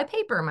was all by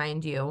paper,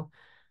 mind you,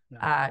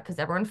 Yeah. because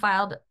everyone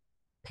filed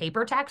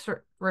paper tax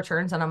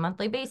returns on a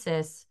monthly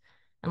basis.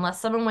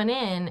 Unless someone went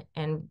in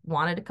and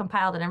wanted to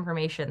compile that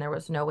information, there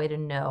was no way to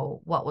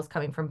know what was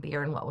coming from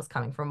beer and what was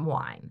coming from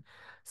wine.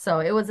 So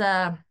it was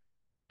a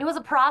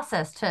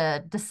process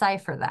to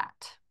decipher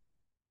that.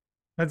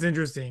 That's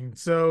interesting.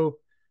 So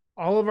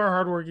all of our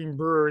hardworking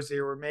brewers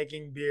here were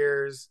making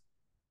beers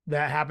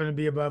that happen to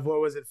be above,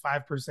 what was it,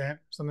 5%,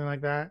 something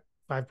like that?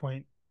 5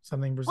 point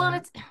something Well, and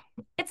percent.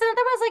 it's there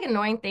was like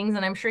annoying things,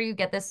 and I'm sure you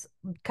get this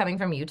coming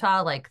from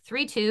Utah. Like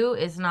 3.2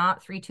 is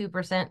not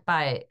 3.2%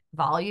 by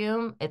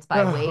volume, it's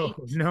by Oh, weight.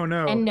 no,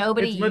 no. And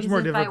nobody It's much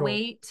more uses by difficult.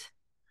 weight.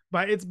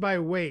 But it's by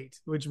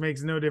weight, which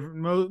makes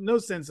no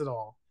sense at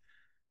all.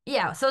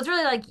 Yeah, so it's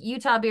really like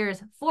Utah beer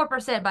is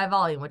 4% by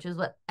volume, which is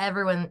what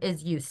everyone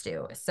is used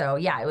to. So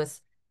yeah,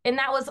 and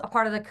that was a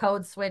part of the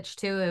code switch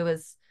too. It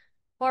was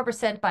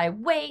 4% by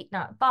weight,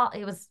 not vol.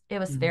 It was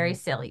very Mhm.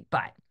 silly,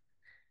 but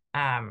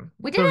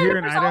we did So end here up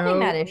in resolving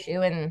that Idaho,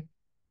 issue, and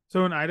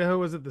so in Idaho,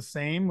 was it the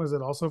same? Was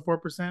it also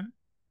 4%?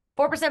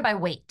 4% by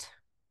weight.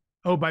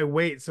 Oh, by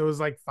weight. So it was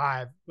like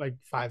five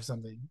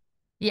something.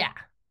 Yeah.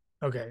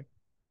 Okay.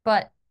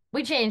 But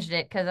we changed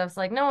it because I was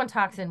like, no one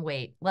talks in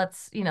weight.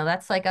 That's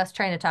like us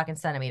trying to talk in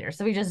centimeters.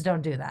 So we just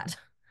don't do that.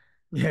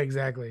 Yeah,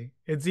 exactly.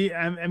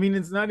 I mean,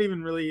 it's not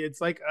even really,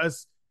 it's like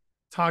us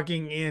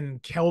talking in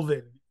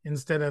Kelvin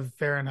instead of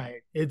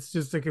Fahrenheit. It's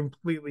just a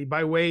completely,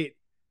 by weight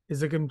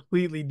is a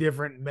completely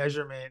different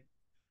measurement.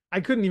 I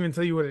couldn't even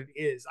tell you what it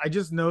is. I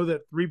just know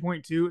that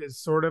 3.2 is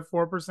sort of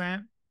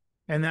 4%,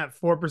 and that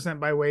 4%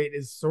 by weight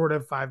is sort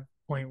of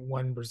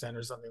 5.1%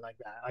 or something like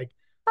that. Like,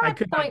 I Five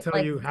could not point tell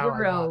like you how I got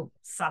zero it. Right.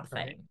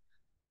 something.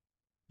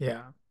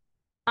 Yeah.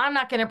 I'm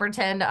not going to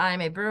pretend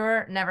I'm a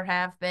brewer, never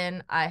have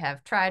been. I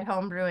have tried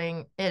home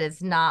brewing. It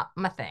is not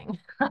my thing.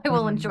 I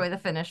will Mhm. enjoy the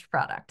finished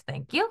product.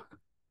 Thank you.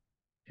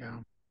 Yeah.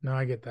 No,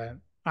 I get that.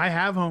 I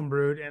have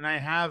homebrewed and I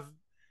have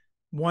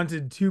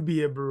wanted to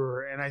be a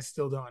brewer, and I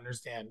still don't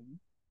understand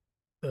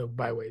the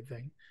by weight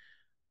thing.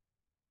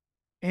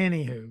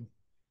 Anywho,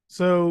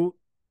 so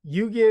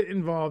you get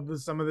involved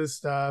with some of this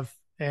stuff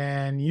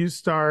and you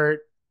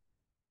start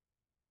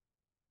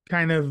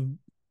kind of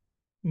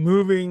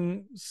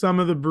moving some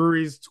of the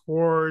breweries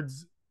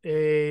towards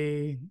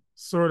a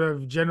sort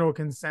of general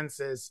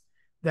consensus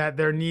that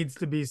there needs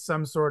to be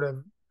some sort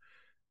of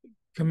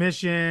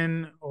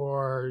commission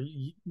or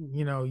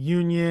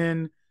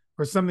union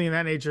or something of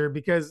that nature,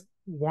 because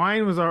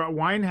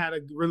wine had a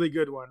really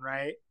good one,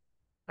 right?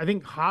 I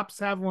think hops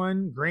have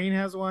one, grain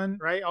has one,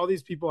 right? All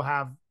these people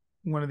have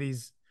one of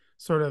these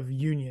sort of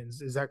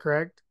unions. Is that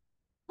correct?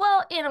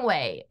 Well, in a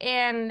way.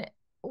 And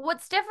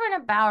what's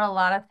different about a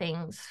lot of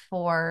things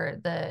for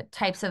the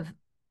types of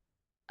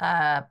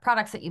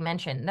products that you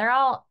mentioned,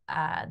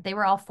 they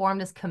were all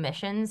formed as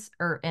commissions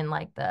or in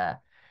like the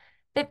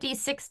 50s,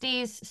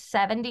 60s,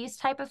 70s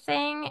type of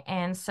thing.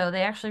 And so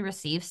they actually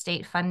receive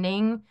state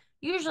funding,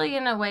 usually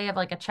in a way of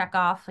like a check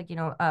off, like,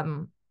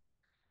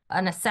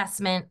 an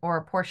assessment or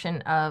a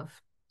portion of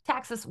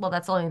taxes. Well,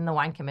 that's only in the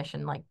wine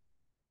commission, like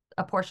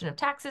a portion of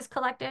taxes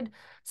collected.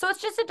 So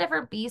it's just a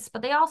different beast,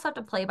 but they also have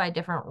to play by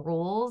different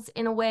rules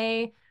in a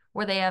way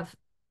where they have,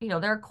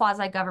 they're a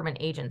quasi-government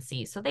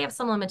agency. So they have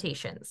some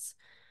limitations.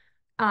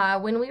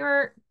 When we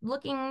were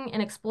looking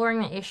and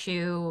exploring the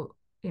issue,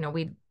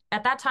 we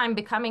at that time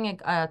becoming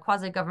a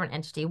quasi-government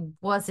entity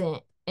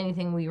wasn't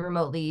anything we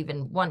remotely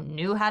even one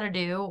knew how to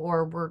do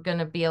or were going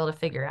to be able to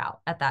figure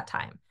out at that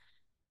time.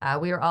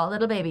 We were all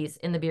little babies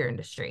in the beer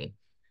industry.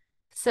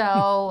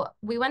 So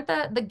we went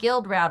the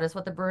guild route is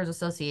what the Brewers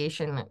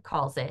Association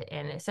calls it.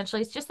 And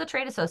essentially it's just the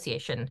trade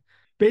association.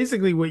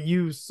 Basically, what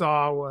you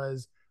saw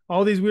was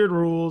all these weird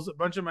rules, a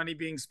bunch of money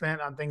being spent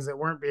on things that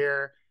weren't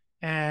beer,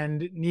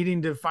 and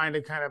needing to find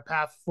a kind of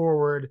path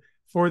forward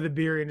for the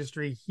beer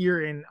industry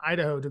here in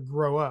Idaho to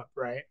grow up,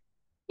 right?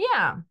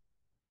 Yeah.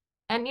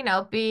 And,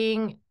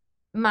 being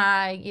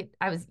I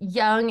was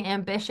young,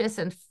 ambitious,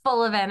 and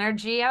full of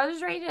energy. I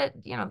was ready to,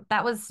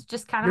 that was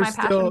just kind of my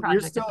passion You're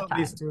project at still the at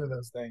least time. two of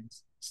those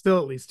things. Still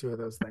at least two of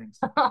those things.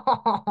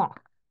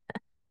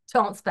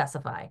 Don't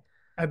specify.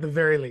 At the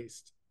very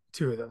least,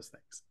 two of those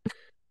things.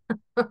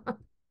 So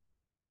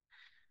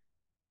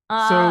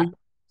Uh,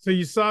 so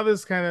you saw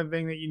this kind of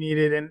thing that you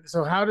needed, and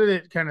so how did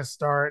it kind of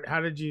start? How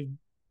did you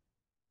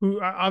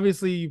who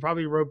obviously you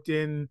probably roped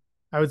in,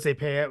 I would say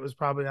Payette was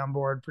probably on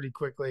board pretty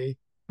quickly.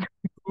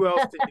 Who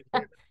else did you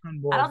get on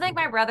I board don't for think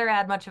my this? brother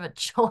had much of a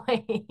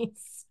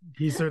choice.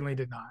 He certainly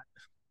did not.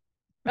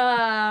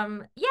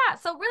 Yeah,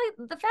 so really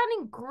the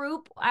founding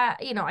group,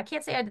 I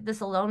can't say I did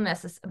this alone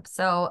necessarily.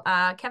 So,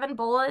 Kevin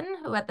Bolin,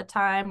 who at the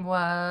time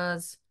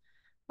was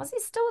he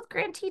still with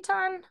Grand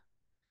Teton?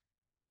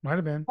 Might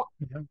have been.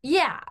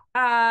 Yeah.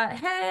 Yeah,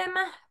 him,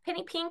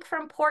 Penny Pink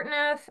from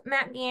Portneuf,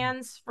 Matt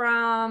Gans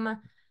from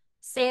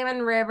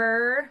Salmon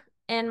River,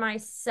 and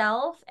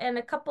myself, and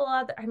a couple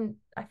other.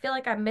 I feel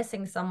like I'm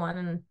missing someone,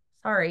 and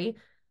sorry.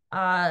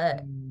 Uh,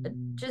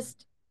 Mm,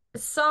 just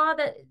saw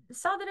that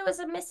it was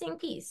a missing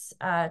piece.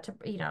 At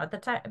the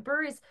time,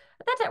 breweries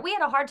at that time we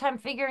had a hard time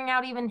figuring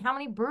out even how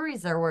many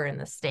breweries there were in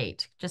the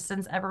state, just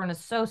since everyone is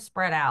so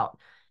spread out,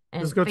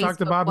 just and go talk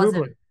to Facebook Bob wasn't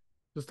Hubler.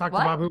 Just talk to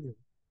what? Bob Hubler.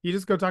 You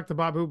just go talk to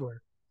Bob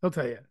Hubler. He'll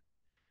tell you.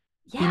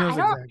 He Yeah, I knows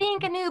don't exactly.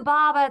 think I knew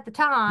Bob at the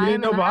You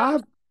didn't time, know and I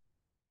don't. Bob?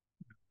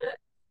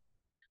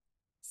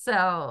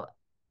 So,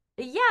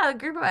 yeah, a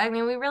group of, I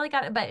mean, we really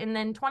got it. But and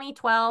then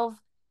 2012,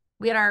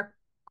 we had our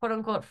quote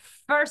unquote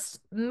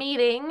first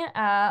meeting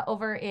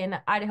over in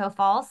Idaho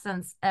Falls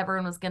since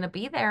everyone was going to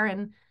be there.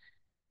 And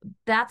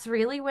that's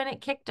really when it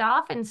kicked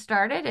off and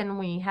started. And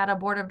we had a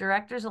board of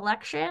directors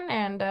election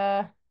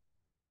and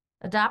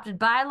adopted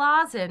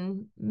bylaws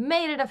and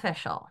made it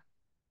official.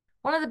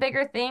 One of the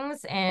bigger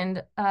things,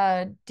 and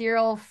dear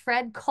old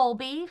Fred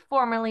Colby,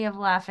 formerly of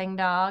Laughing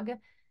Dog,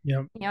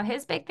 Yep.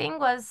 his big thing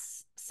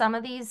was some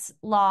of these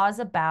laws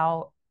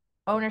about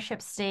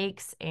ownership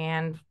stakes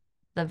and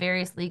the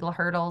various legal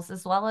hurdles,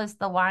 as well as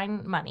the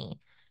wine money.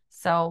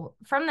 So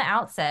from the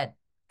outset,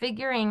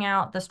 figuring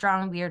out the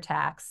strong beer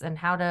tax and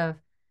how to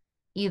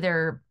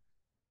either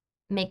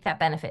make that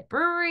benefit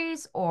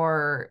breweries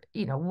or,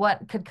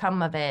 what could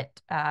come of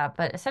it.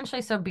 But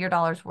essentially, so beer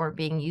dollars were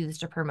being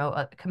used to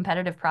promote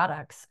competitive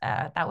products.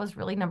 That was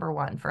really number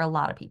one for a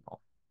lot of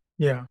people.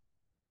 Yeah.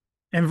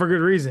 And for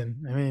good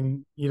reason. I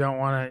mean, you don't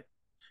want to,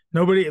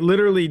 nobody,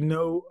 literally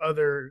no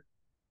other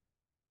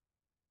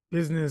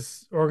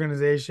business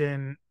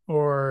organization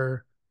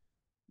or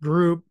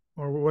group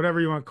or whatever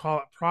you want to call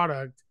it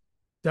product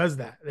does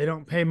that. They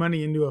don't pay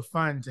money into a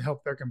fund to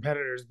help their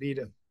competitors beat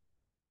them.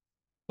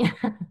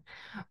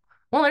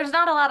 Well, there's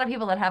not a lot of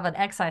people that have an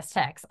excise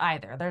tax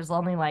either. There's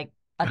only like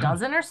a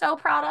dozen or so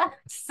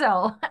products.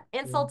 So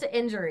insult to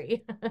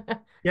injury.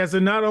 Yeah, so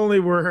not only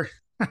were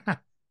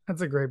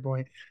that's a great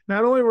point.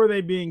 Not only were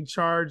they being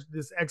charged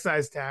this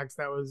excise tax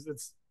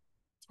it's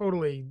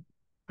totally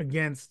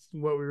against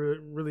what we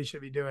really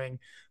should be doing,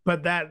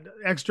 but that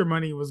extra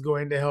money was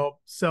going to help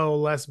sell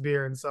less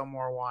beer and sell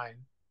more wine.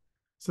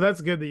 So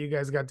that's good that you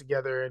guys got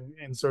together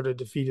and sort of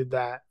defeated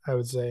that, I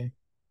would say.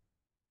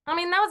 I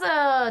mean, that was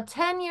a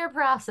 10-year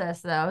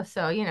process though.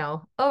 So, It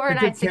took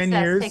overnight 10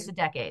 success takes years. a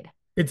decade.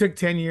 It took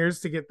 10 years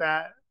to get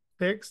that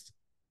fixed.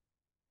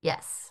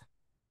 Yes.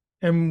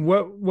 And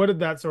what did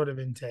that sort of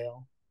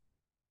entail?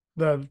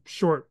 The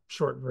short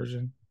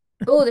version.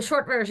 Oh, the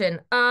short version.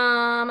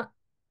 A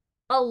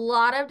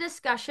lot of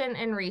discussion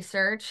and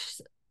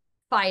research,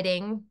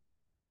 fighting,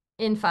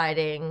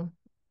 infighting,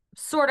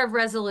 sort of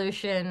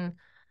resolution,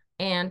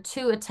 and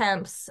two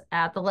attempts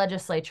at the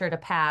legislature to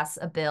pass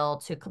a bill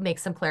to make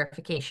some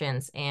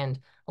clarifications and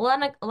a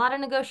lot of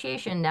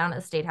negotiation down at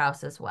the state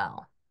house as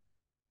well.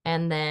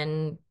 And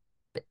then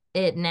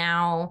it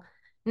now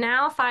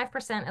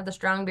 5% of the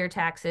strong beer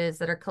taxes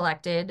that are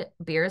collected,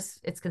 beers,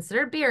 it's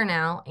considered beer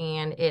now,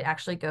 and it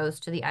actually goes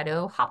to the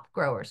Idaho Hop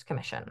Growers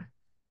Commission.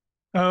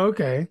 Oh,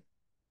 okay.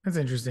 That's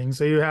interesting.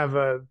 So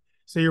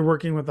you're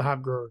working with the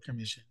Hop Grower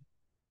Commission.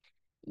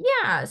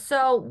 Yeah,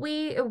 so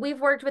we've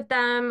worked with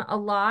them a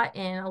lot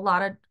and a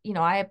lot of,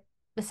 I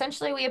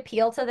essentially we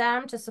appeal to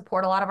them to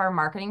support a lot of our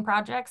marketing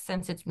projects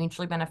since it's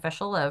mutually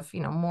beneficial of,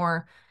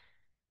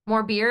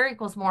 more beer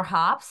equals more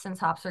hops since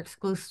hops are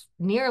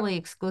nearly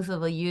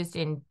exclusively used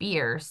in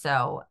beer.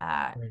 So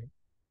Right.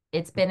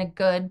 it's been a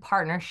good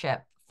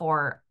partnership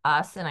for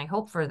us and I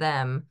hope for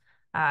them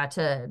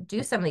to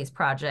do some of these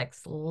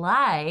projects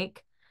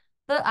like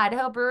the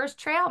Idaho Brewers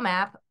Trail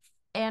Map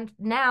and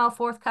now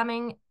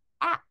forthcoming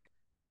app.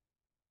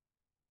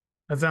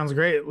 That sounds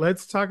great.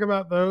 Let's talk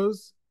about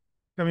those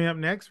coming up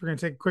next. We're going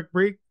to take a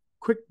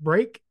quick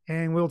break,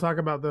 and we'll talk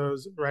about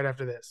those right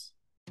after this.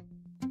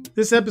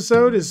 This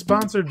episode is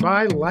sponsored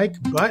by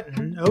Like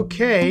Button.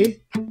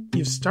 Okay,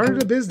 you've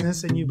started a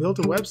business and you built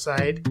a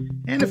website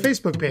and a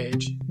Facebook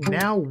page.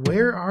 Now,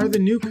 where are the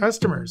new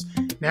customers?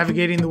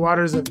 Navigating the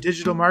waters of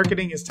digital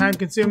marketing is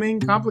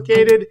time-consuming,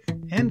 complicated,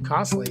 and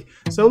costly.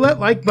 So let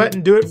Like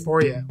Button do it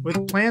for you.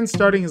 With plans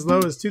starting as low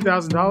as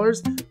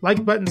 $2,000,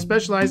 Like Button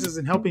specializes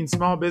in helping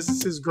small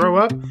businesses grow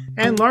up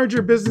and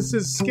larger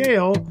businesses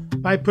scale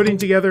by putting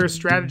together a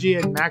strategy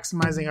and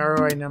maximizing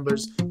ROI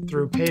numbers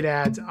through paid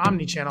ads,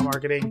 omni-channel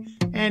marketing,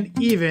 and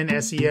even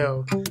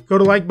SEO. Go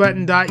to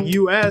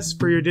likebutton.us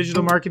for your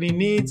digital marketing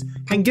needs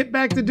and get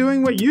back to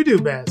doing what you do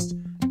best.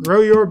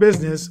 Grow your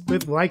business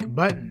with Like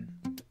Button.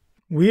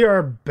 We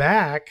are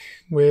back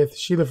with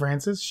Sheila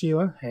Francis.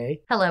 Sheila,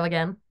 hey. Hello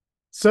again.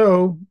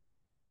 So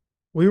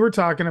we were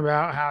talking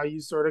about how you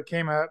sort of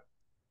came up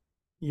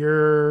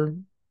your,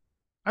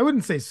 I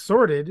wouldn't say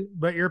sorted,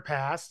 but your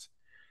past,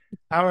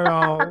 how it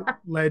all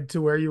led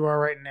to where you are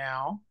right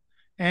now.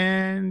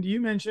 And you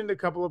mentioned a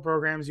couple of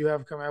programs you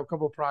have coming up, a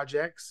couple of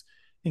projects,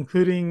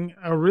 including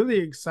a really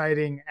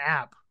exciting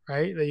app,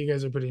 right, that you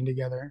guys are putting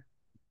together.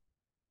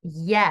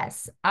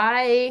 Yes,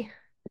 my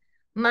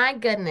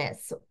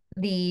goodness,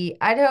 the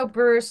Idaho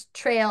Brewers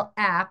Trail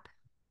app,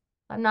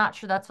 I'm not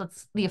sure that's what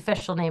the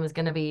official name is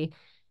going to be,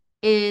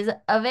 is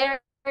a very,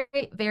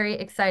 very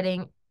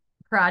exciting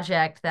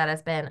project that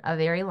has been a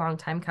very long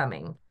time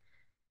coming.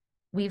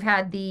 We've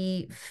had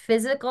the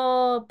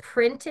physical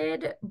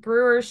printed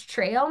Brewers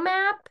Trail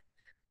map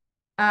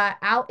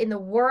out in the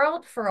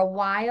world for a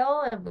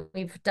while, and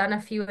we've done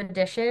a few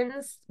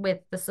additions with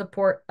the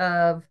support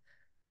of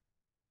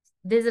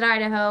Visit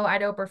Idaho,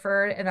 Idaho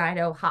Preferred, and the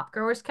Idaho Hop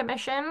Growers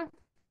Commission.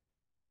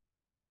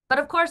 But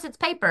of course, it's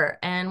paper,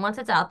 and once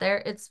it's out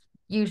there, it's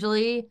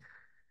usually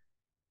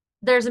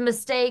there's a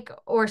mistake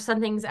or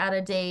something's out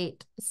of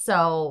date.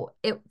 So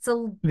The it's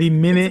a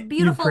minute you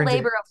beautiful print it,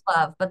 labor of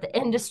love, but the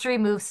industry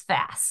moves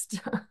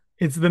fast.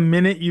 it's the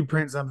minute you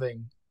print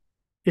something,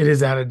 it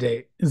is out of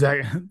date.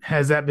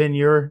 Has that been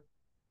your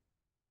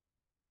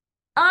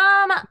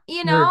I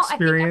think I've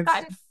experience?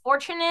 gotten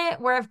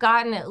fortunate where I've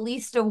gotten at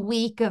least a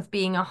week of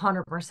being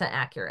 100%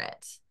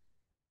 accurate.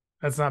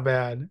 That's not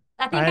bad.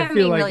 I think I I'm feel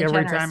being like really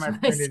every generous time to I've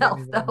printed myself,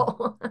 anything,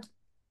 though.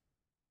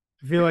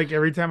 I feel like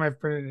every time I've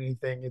printed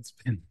anything, it's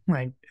been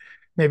like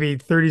maybe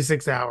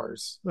 36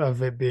 hours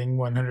of it being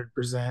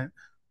 100%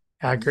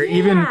 accurate.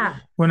 Even Yeah.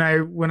 when I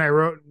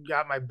wrote and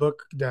got my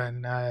book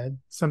done,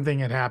 something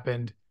had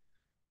happened.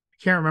 I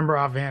can't remember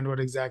offhand what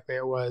exactly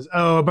it was.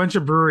 Oh, a bunch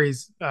of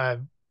breweries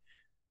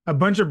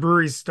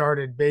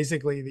started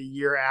basically the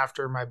year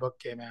after my book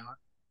came out.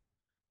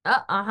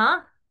 Uh-huh.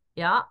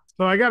 Yeah.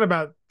 So I got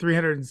about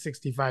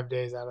 365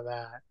 days out of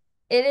that.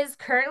 It is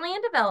currently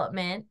in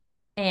development,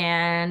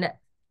 and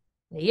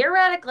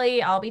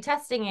theoretically, I'll be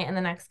testing it in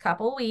the next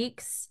couple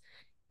weeks.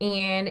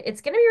 And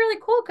it's going to be really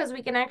cool because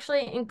we can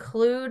actually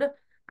include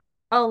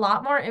a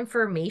lot more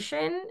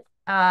information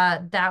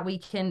that we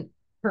can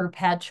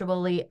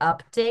perpetually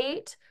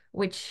update,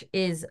 which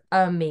is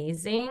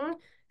amazing.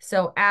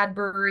 So ad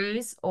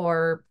breweries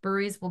or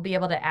breweries will be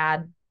able to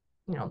add,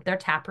 their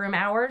tap room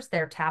hours,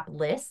 their tap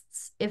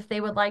lists if they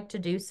would like to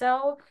do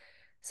so.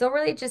 So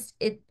really just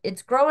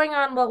it's growing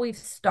on what we've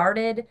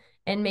started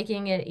and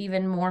making it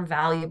even more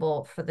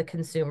valuable for the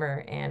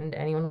consumer and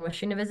anyone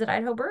wishing to visit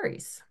Idaho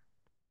breweries.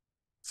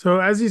 So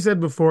as you said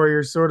before,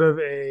 you're sort of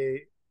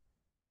a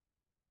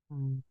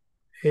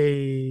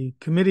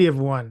committee of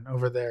one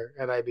over there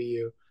at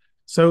IBU.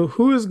 So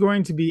who is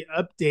going to be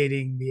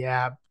updating the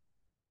app?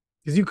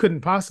 Because you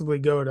couldn't possibly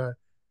go to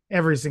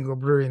every single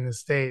brewery in the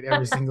state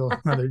every single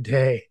other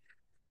day.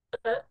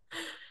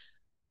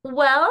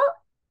 Well,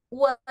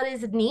 what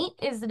is neat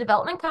is the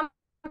development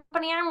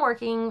company I'm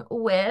working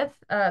with.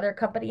 They're a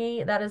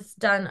company that has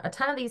done a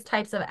ton of these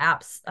types of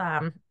apps,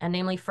 and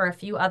namely for a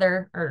few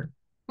other, or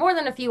more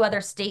than a few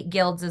other state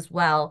guilds as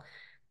well.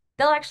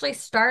 They'll actually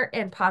start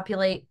and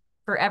populate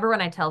for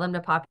everyone I tell them to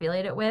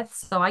populate it with.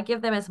 So I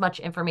give them as much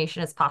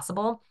information as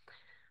possible.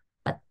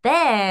 But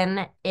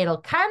then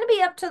it'll kind of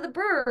be up to the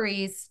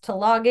breweries to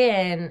log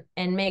in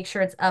and make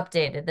sure it's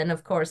updated. Then,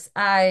 of course,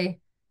 I,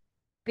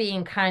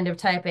 being kind of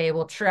type A,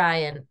 will try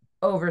and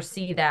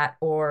oversee that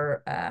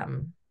or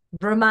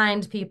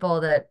remind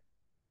people that,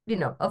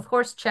 of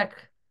course,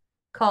 check,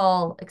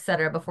 call,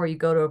 etc. before you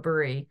go to a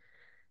brewery.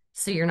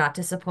 So you're not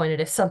disappointed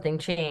if something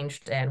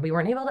changed and we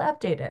weren't able to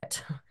update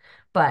it.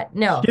 But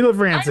no, Sheila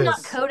I'm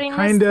not Francis, coding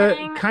this kinda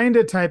thing.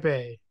 kinda type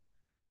A.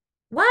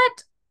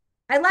 What?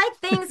 I like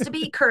things to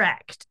be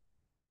correct.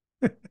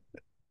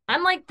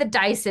 I'm like the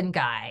Dyson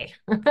guy.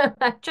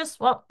 I just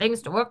want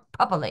things to work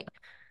properly.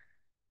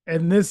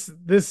 And this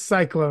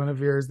cyclone of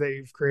yours that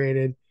you've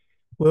created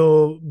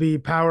will be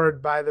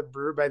powered by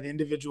the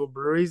individual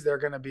breweries. They're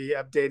going to be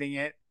updating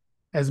it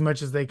as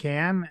much as they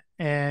can,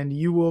 and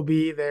you will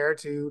be there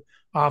to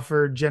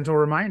offer gentle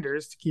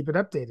reminders to keep it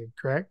updated,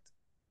 correct?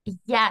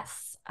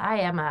 Yes,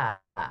 I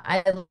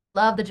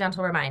love the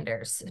gentle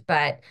reminders.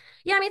 But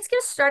yeah, I mean, it's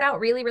going to start out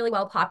really, really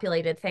well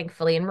populated,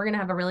 thankfully, and we're going to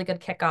have a really good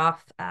kickoff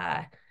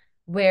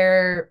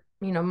where,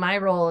 my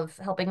role of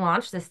helping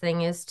launch this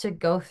thing is to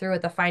go through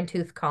with a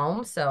fine-tooth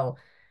comb. So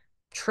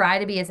try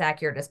to be as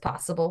accurate as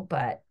possible,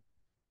 but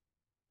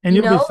And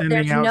you'll be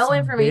sending there's out no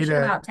some information beta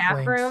about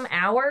tap room links.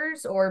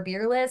 hours or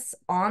beer lists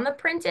on the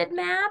printed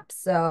map.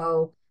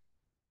 So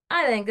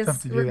I think Tough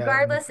this, to do that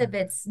in the regardless if print.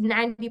 it's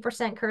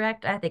 90%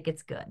 correct, I think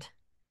it's good.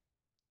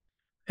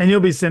 And you'll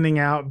be sending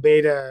out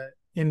beta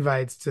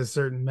invites to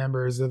certain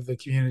members of the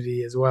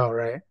community as well,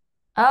 right?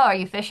 Oh, are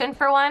you fishing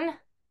for one?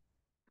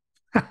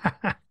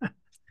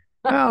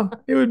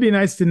 Well, it would be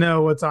nice to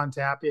know what's on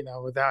tap,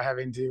 without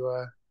having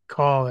to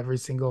call every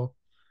single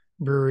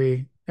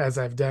brewery as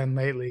I've done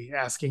lately,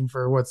 asking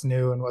for what's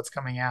new and what's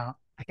coming out.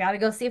 I gotta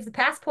go see if the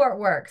passport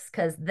works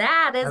because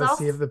that Got is to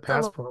see also if the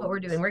what passport we're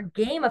doing. works. We're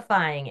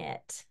gamifying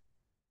it.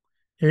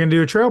 You're going to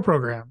do a trail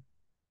program.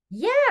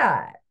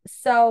 Yeah.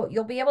 So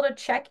you'll be able to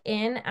check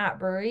in at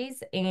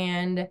breweries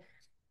and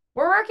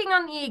we're working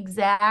on the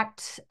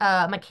exact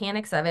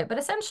mechanics of it, but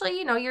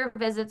essentially, your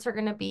visits are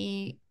going to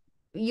be,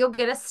 you'll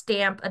get a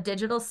stamp, a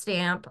digital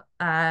stamp.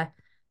 So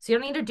you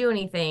don't need to do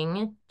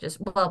anything, just,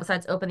 well,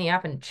 besides open the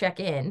app and check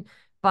in.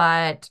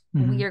 But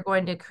we Mm-hmm. are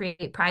going to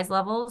create prize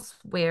levels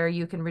where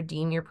you can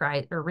redeem your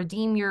prize or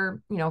redeem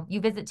your,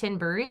 you visit 10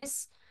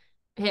 breweries,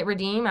 hit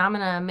redeem. I'm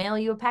going to mail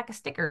you a pack of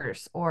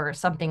stickers or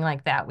something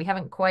like that. We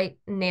haven't quite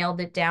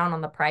nailed it down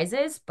on the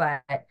prizes,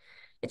 but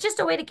it's just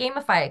a way to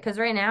gamify it because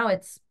right now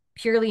it's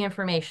purely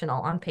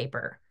informational on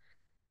paper.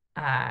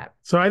 Uh,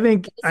 So I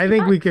think it's I be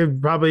think fun. we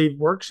could probably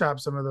workshop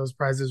some of those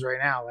prizes right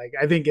now. Like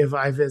I think if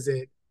I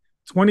visit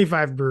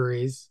 25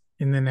 breweries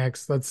in the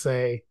next, let's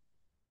say,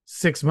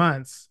 6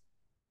 months,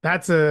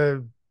 that's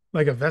a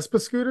like a Vespa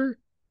scooter.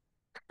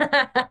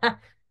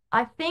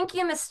 I think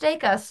you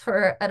mistake us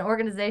for an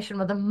organization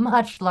with a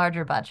much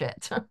larger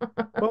budget.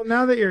 Well,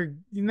 now that you're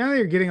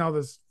getting all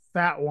this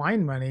fat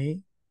wine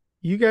money,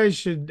 you guys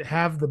should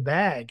have the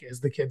bag, as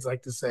the kids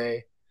like to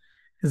say.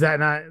 Is that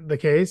not the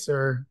case,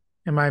 or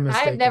am I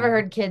I have mistaken never there?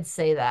 heard kids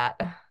say that.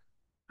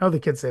 Oh, the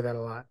kids say that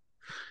a lot.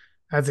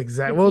 That's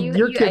exact. Because Well, you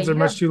your you kids are you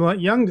much have too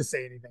young to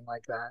say anything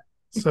like that.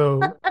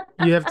 So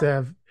you have to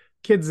have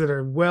kids that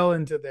are well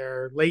into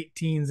their late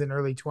teens and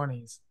early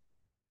 20s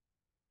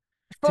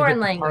to foreign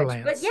get the language.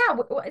 But parlance. yeah,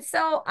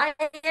 so I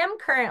am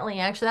currently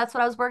actually that's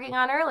what I was working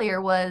on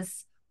earlier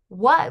was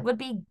what would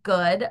be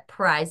good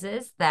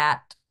prizes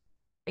that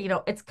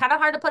it's kind of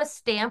hard to put a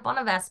stamp on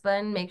a Vespa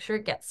and make sure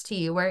it gets to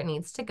you where it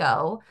needs to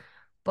go.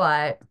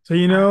 But So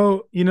you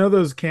know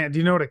those can. Do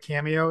you know what a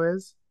cameo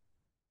is?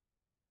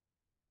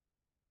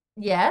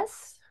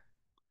 yes,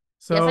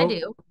 yes, I So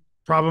do.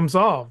 problem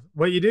solved.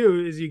 What you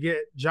do is you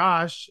get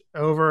Josh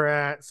over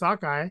at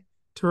Sockeye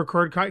to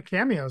record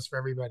cameos for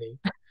everybody,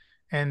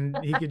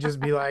 and he could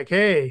just be like,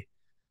 "Hey,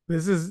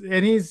 this is,"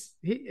 and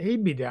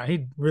he'd be down.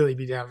 He'd really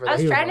be down for I that.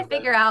 was He would trying to love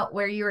that. figure out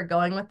where you were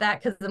going with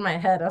that because in my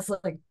head I was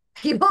like,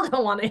 people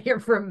don't want to hear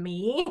from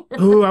me.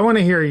 Ooh, I want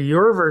to hear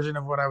your version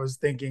of what I was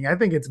thinking. I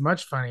think it's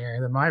much funnier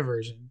than my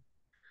version.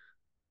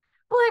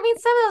 Well, I mean,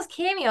 some of those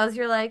cameos,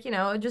 you're like,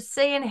 just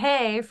saying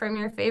hey from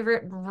your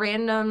favorite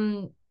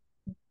random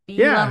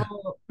Yeah,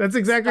 B-level that's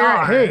exactly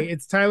right. Hey, star.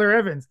 it's Tyler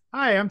Evans.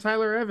 Hi, I'm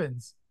Tyler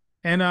Evans,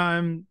 and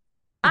I'm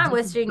I'm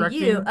wishing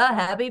you directing. a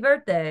happy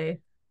birthday.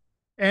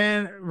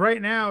 And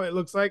right now, it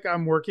looks like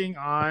I'm working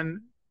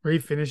on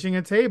refinishing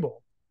a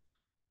table.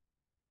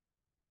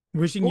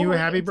 Wishing you Ooh, a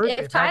happy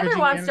birthday, if Tyler packaging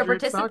wants to manager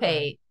at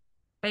Sockeye. participate,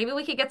 maybe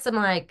we could get some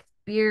like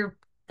beer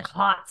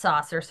hot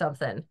sauce or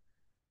something.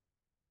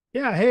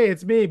 Yeah, hey,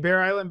 it's me,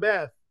 Bear Island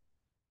Beth,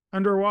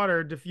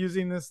 underwater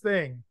diffusing this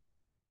thing.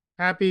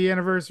 Happy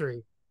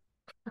anniversary.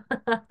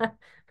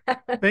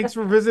 Thanks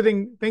for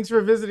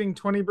visiting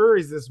 20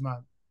 breweries this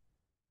month.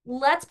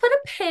 Let's put a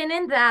pin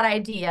in that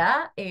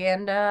idea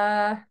and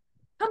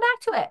come back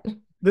to it.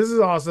 This is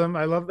awesome.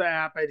 I love the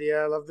app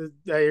idea. I love that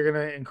you're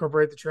going to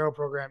incorporate the trail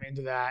program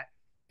into that.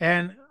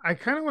 And I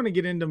kind of want to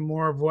get into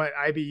more of what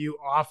IBU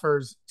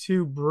offers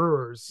to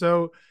brewers.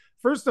 So,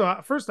 first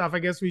off, I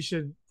guess we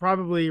should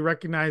probably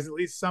recognize at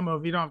least some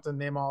of. You don't have to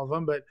name all of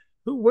them, but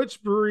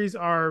which breweries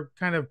are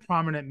kind of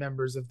prominent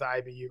members of the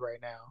IBU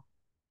right now?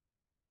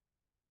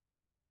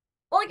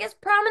 Well, I guess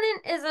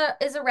prominent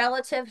is a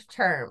relative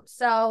term.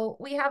 So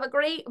we have a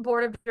great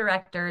board of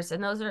directors,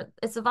 and those are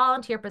it's a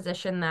volunteer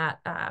position that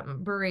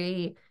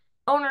brewery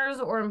owners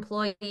or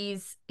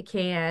employees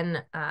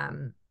can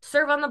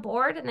serve on the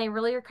board, and they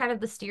really are kind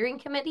of the steering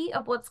committee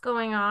of what's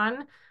going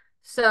on.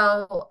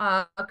 So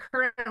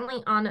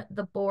currently on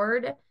the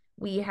board,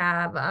 we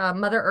have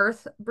Mother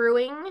Earth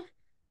Brewing,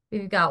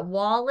 we've got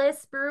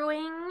Wallace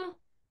Brewing,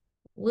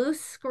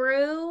 Loose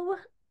Screw.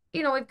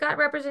 We've got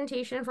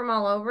representation from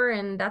all over,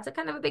 and that's a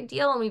kind of a big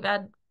deal. And we've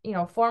had,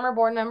 former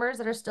board members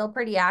that are still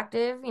pretty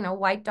active,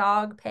 White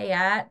Dog,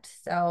 Payette.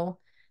 So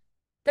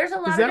there's a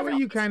Is lot of that what different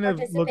you ways to kind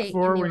of look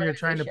participate in for the when you're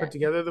trying to put organization.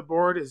 together the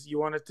board? Is you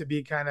want it to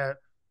be kind of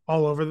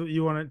all over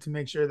you want it to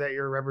make sure that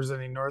you're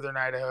representing Northern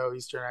Idaho,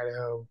 Eastern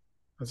Idaho,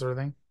 that sort of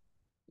thing?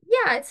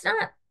 Yeah, it's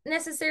not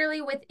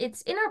necessarily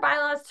it's in our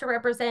bylaws to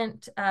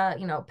represent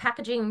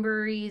packaging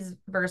breweries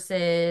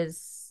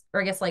versus,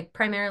 or I guess like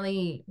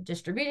primarily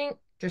distributing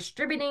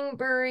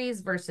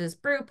breweries versus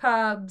brew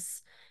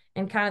pubs,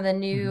 and kind of the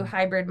new Mm-hmm.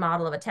 hybrid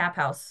model of a tap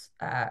house,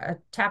 a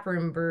tap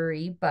room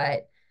brewery.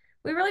 But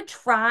we really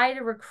try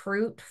to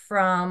recruit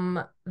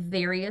from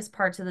various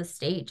parts of the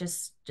state,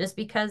 just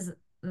because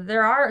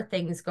there are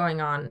things going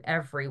on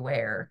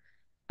everywhere.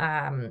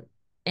 Um,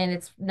 and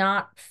it's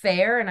not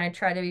fair. And I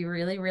try to be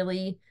really,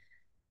 really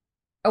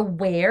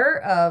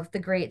aware of the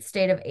great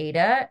state of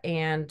Ada,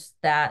 and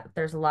that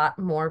there's a lot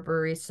more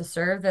breweries to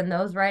serve than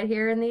those right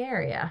here in the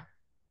area,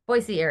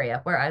 Boise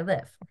area where I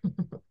live.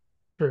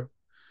 True.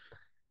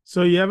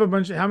 So you have a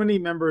bunch of how many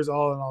members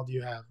all in all do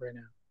you have right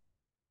now?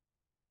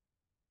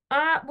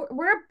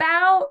 We're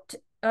about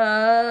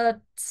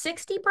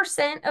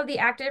 60% of the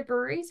active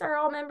breweries are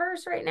all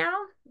members right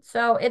now.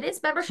 So it is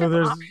So membership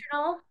there's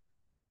optional.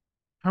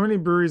 how many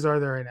breweries are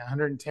there right now?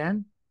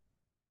 110?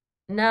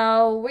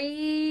 No,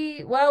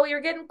 we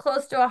were getting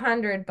close to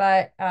 100,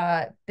 but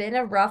been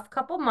a rough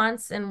couple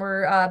months, and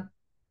we're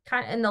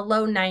kind of in the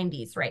low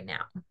 90s right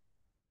now.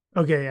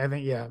 Okay, I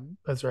think yeah,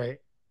 that's right.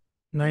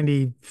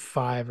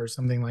 95 or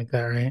something like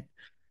that, right?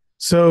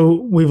 So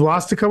we've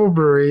lost a couple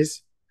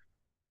breweries.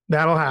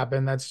 That'll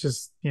happen. That's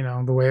just,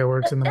 the way it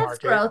works in the It's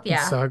market. growth, It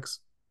yeah. sucks.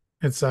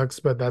 It sucks,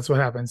 but that's what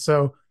happens.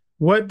 So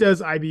what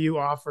does IBU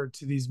offer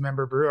to these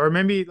member brew or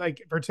maybe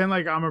like pretend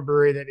like I'm a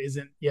brewery that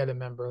isn't yet a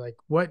member? Like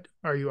what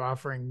are you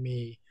offering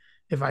me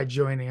if I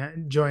join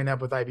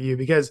up with IBU?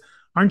 Because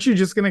aren't you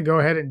just gonna go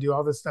ahead and do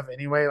all this stuff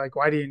anyway? Like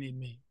why do you need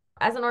me?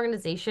 As an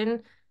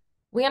organization,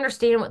 we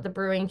understand what the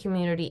brewing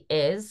community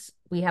is.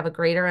 We have a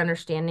greater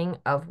understanding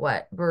of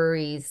what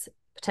breweries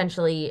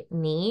potentially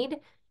need,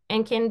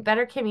 and can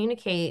better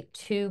communicate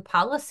to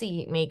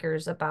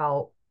policymakers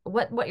about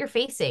what you're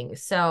facing.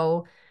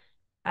 So,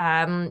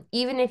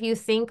 even if you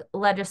think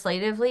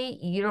legislatively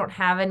you don't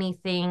have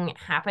anything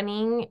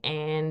happening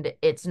and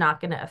it's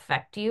not going to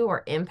affect you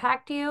or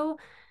impact you,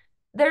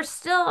 there's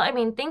still, I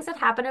mean, things that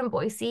happen in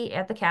Boise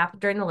at the Cap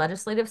during the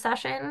legislative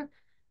session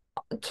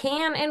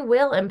can and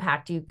will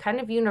impact you kind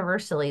of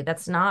universally.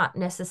 That's not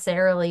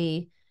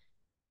necessarily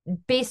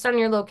based on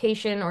your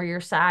location or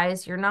your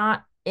size. You're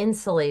not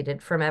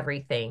insulated from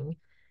everything.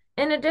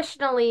 And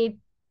additionally,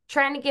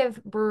 trying to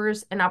give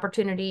brewers an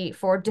opportunity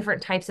for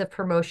different types of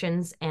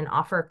promotions and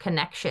offer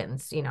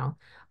connections.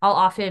 I'll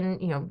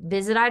often,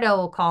 Visit Idaho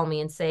will call me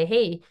and say,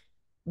 hey,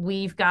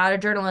 we've got a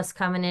journalist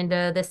coming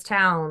into this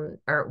town,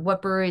 or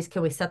what breweries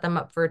can we set them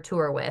up for a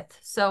tour with?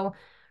 So,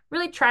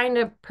 really trying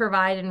to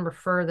provide and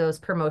refer those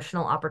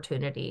promotional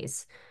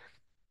opportunities.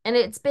 And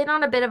it's been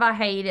on a bit of a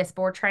hiatus,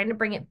 but we're trying to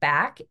bring it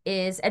back,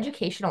 is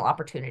educational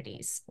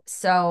opportunities.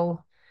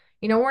 So,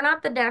 we're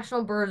not the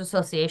National Brewers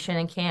Association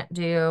and can't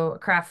do a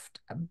craft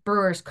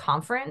brewers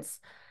conference,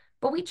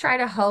 but we try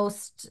to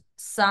host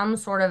some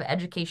sort of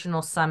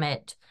educational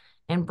summit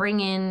and bring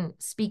in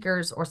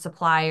speakers or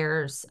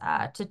suppliers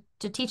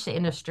to teach the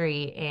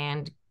industry,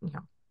 and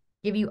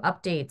give you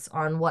updates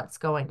on what's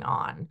going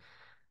on.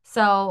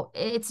 So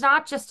it's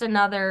not just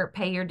another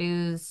pay your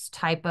dues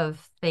type of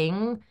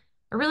thing.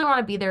 I really want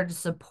to be there to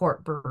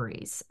support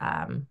breweries.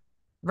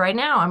 Right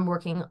now, I'm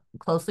working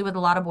closely with a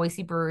lot of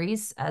Boise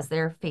breweries as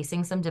they're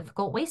facing some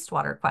difficult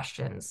wastewater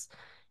questions.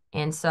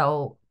 And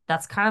so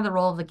that's kind of the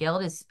role of the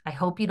guild. Is I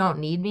hope you don't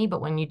need me, but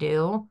when you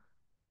do,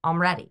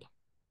 I'm ready.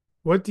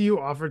 What do you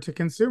offer to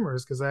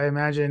consumers? Because I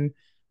imagine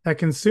that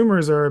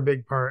consumers are a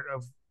big part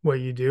of what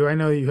you do. I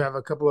know you have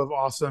a couple of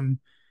awesome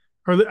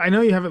or I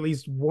know you have at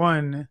least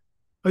one.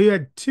 Oh, you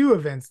had two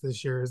events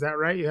this year. Is that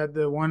right? You had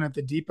the one at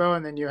the depot,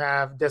 and then you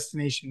have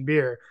Destination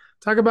Beer.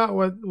 Talk about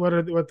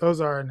what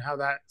those are and how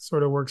that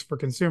sort of works for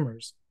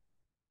consumers.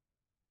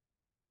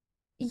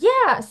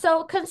 Yeah,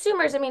 so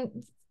consumers, I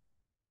mean,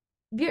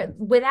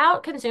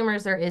 without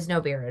consumers, there is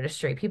no beer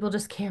industry. People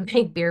just can't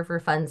make beer for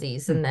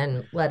funsies Hmm. and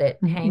then let it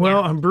hang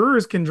Well, out.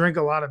 brewers can drink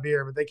a lot of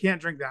beer, but they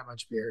can't drink that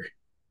much beer.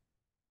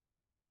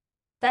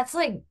 That's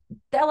like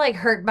that like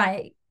hurt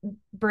my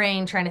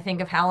brain trying to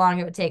think of how long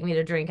it would take me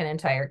to drink an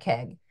entire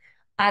keg.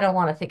 I don't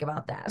want to think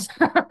about that.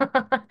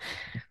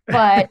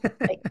 But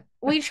like,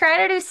 we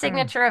try to do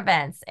signature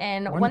events,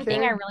 and One one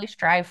thing I keg? really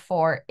strive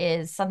for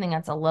is something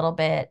that's a little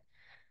bit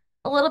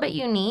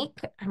unique.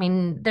 I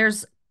mean,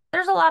 there's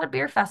a lot of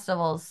beer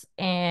festivals,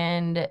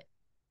 and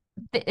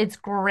it's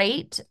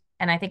great,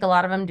 and I think a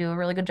lot of them do a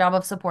really good job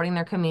of supporting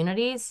their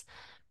communities.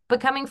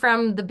 But coming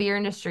from the beer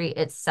industry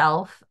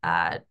itself,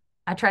 I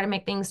try to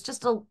make things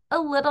just a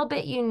little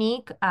bit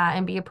unique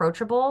and be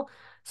approachable.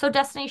 So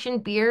Destination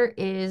Beer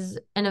is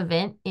an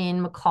event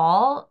in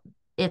McCall.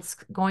 It's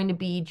going to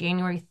be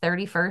January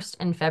 31st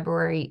and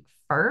February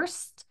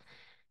 1st.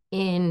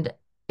 And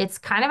it's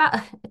kind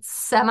of it's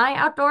semi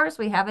outdoors.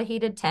 We have a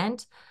heated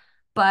tent,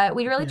 but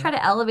we really Yeah. try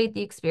to elevate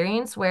the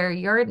experience where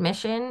your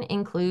admission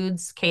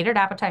includes catered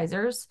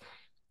appetizers.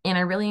 And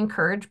I really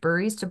encourage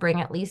breweries to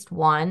bring at least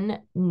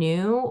one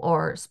new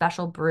or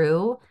special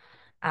brew.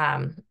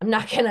 I'm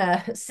not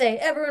gonna say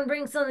everyone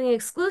brings something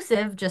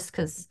exclusive just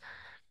because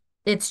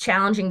it's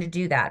challenging to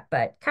do that,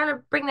 but kind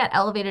of bring that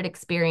elevated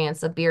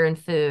experience of beer and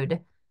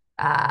food.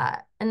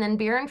 And then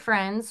Beer and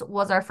Friends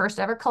was our first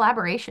ever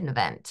collaboration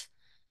event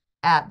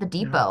at the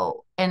Yeah.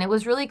 Depot, and it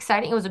was really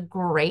exciting. It was a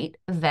great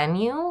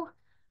venue.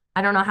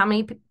 I don't know how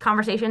many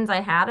conversations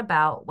I had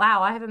about,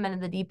 wow, I haven't been to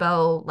the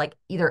Depot like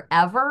either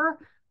ever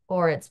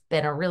or it's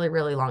been a really,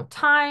 really long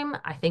time.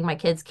 I think my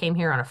kids came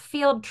here on a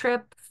field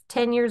trip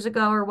 10 years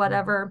ago or Mhm.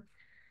 whatever.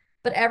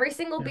 But every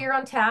single Yeah. beer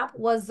on tap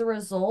was the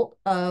result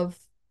of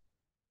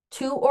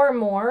two or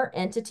more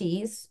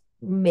entities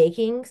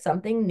making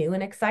something new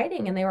and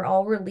exciting, and they were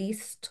all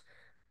released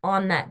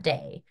on that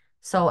day.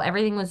 So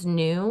everything was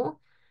new,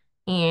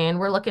 and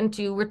we're looking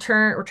to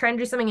return. We're trying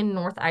to do something in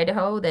North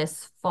Idaho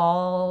this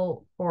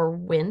fall or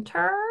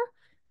winter.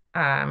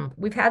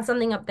 We've had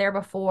something up there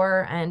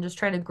before and just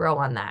trying to grow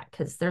on that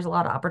because there's a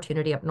lot of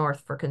opportunity up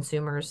north for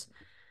consumers,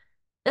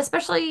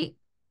 especially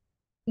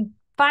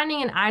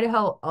finding an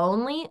Idaho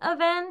only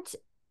event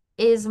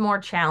is more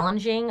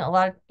challenging. A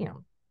lot of,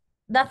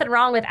 nothing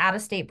wrong with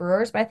out-of-state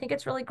brewers, but I think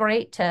it's really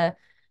great to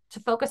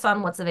focus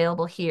on what's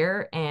available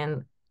here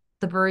and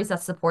the breweries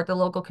that support the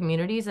local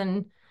communities.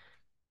 And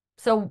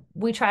so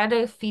we try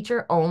to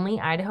feature only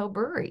Idaho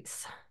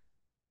breweries.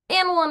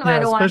 And we'll Yeah,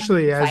 invite a Wyoming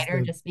especially as cider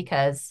the just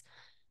because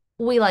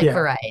we like yeah.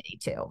 variety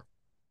too.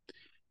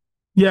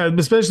 Yeah,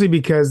 especially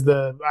because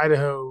the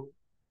Idaho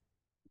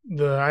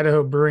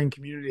brewing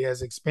community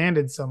has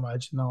expanded so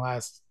much in the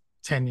last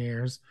 10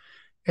 years.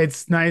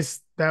 It's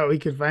nice that we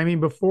could, I mean,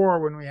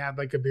 before when we had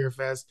like a beer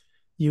fest,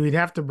 you would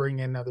have to bring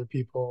in other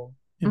people,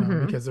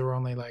 Hmm. because there were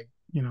only like,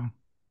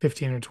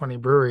 15 or 20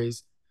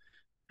 breweries,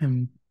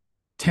 and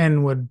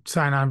 10 would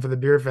sign on for the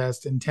beer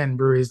fest, and 10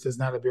 breweries does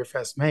not a beer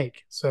fest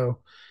make. So,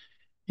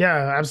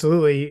 yeah,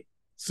 absolutely.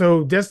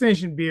 So,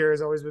 Destination Beer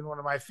has always been one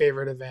of my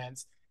favorite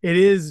events. It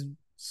is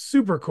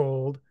super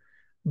cold,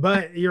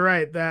 but you're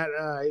right that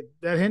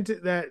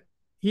that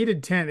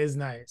heated tent is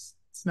nice.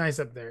 It's nice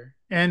up there,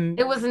 and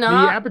It was the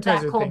not that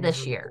appetizer cold thing is this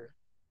really year. cool.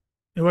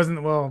 It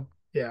wasn't well,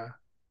 yeah.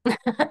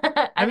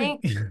 I I think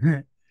think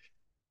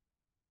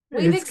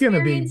we've it's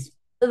gonna be experienced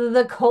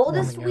the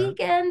coldest warming up.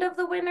 weekend of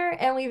the winter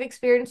and we've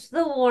experienced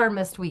the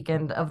warmest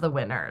weekend of the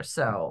winter.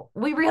 So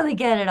we really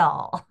get it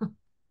all.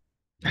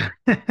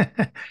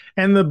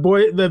 And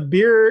the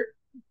beer,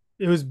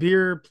 it was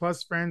beer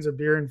plus friends or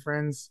beer and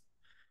friends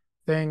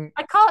thing.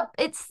 I call it,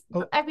 it's,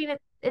 Oh, I mean,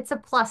 it's a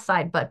plus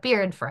side, but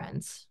beer and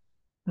friends.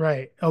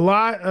 right. A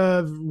lot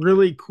of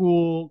really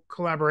cool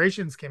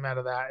collaborations came out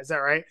of that. Is that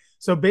right?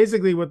 So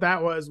basically what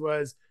that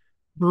was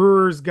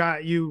brewers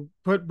got you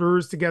put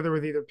brewers together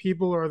with either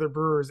people or other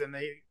brewers, and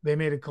they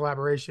made a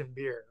collaboration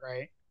beer,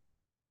 right?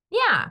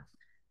 Yeah.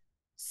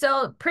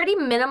 So pretty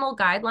minimal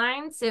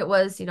guidelines. It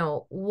was,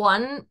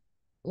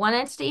 one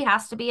entity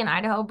has to be an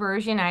Idaho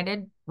Brewers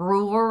United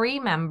brewery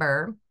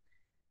member.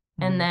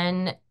 And Mhm.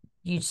 then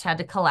you just had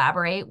to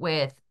collaborate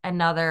with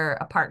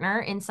a partner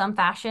in some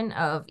fashion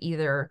of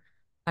either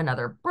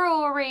another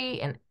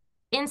brewery, an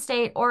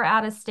in-state or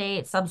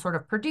out-of-state, some sort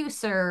of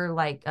producer,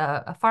 like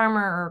a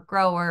farmer or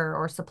grower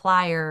or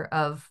supplier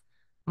of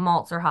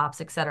malts or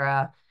hops,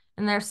 etc.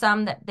 And there's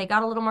some that they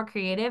got a little more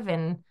creative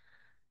and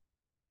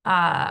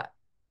uh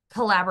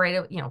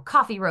collaborated,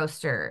 coffee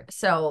roaster.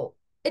 So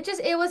it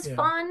was Yeah.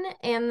 fun.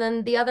 And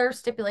then the other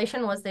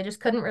stipulation was they just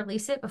couldn't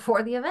release it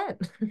before the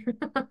event.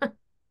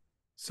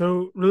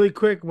 So really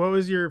quick, what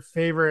was your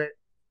favorite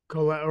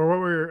or what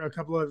were a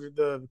couple of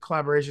the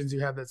collaborations you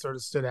had that sort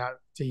of stood out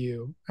to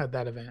you at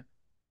that event?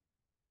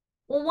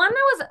 Well,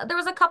 there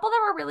was a couple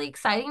that were really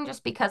exciting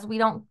just because we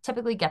don't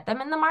typically get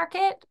them in the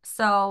market.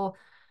 So,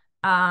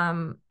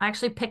 I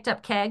actually picked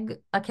up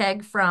a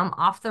keg from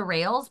Off the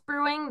Rails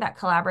Brewing that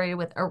collaborated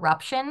with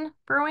Eruption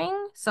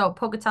Brewing, so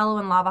Pocatello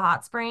and Lava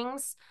Hot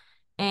Springs,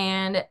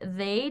 and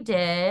they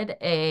did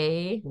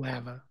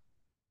Lava.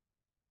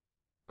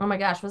 oh my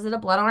gosh, was it a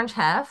blood orange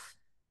hef?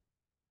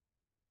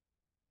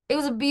 It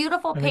was a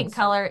beautiful I think pink so.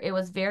 color. It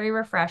was very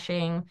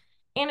refreshing,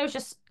 and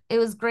it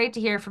was great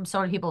to hear from so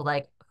many people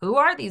like, who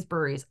are these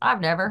breweries?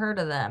 I've never heard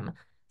of them.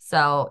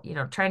 So,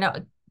 trying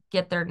to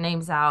get their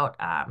names out.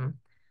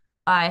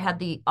 I had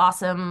the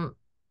awesome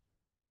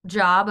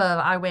job of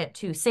I went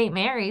to St.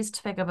 Mary's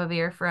to pick up a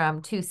beer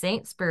from Two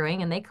Saints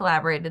Brewing, and they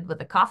collaborated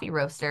with a coffee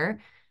roaster.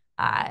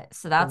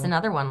 So that's Cool.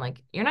 another one.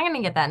 Like you're not going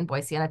to get that in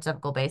Boise on a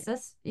typical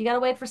basis. You got to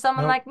wait for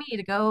someone Nope. like me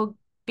to go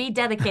be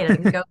dedicated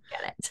and go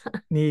get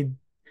it. Need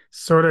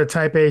sort of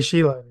type A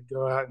Sheila to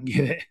go out and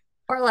get it.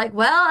 Or like,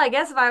 well, I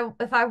guess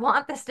if I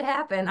want this to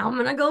happen, I'm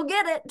gonna go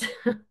get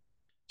it.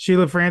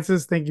 Sheila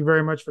Francis, thank you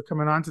very much for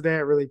coming on today. I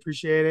really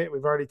appreciate it.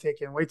 We've already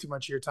taken way too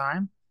much of your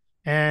time.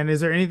 And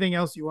is there anything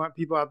else you want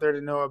people out there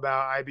to know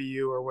about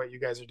IBU or what you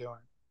guys are doing?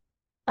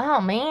 Oh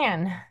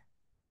man.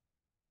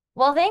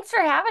 Well, thanks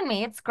for having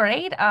me. It's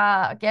great.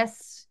 I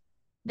guess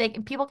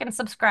people can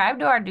subscribe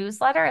to our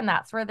newsletter, and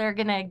that's where they're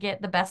gonna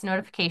get the best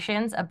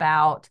notifications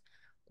about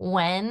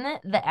when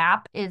the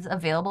app is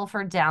available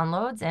for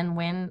downloads and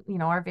when,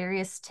 our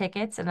various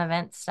tickets and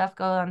event stuff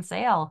go on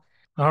sale.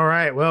 All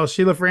right. Well,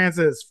 Sheila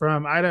Francis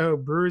from Idaho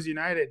Brewers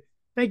United,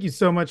 thank you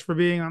so much for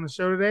being on the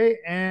show today.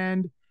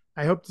 And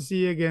I hope to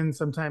see you again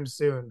sometime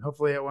soon,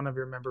 hopefully at one of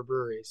your member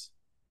breweries.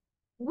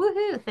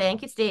 Woohoo!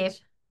 Thank you, Steve.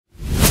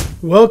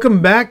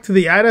 Welcome back to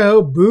the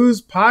Idaho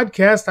Booze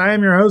Podcast. I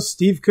am your host,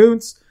 Steve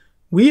Kuntz.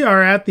 We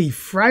are at the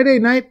Friday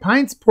Night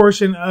Pints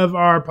portion of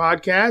our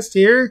podcast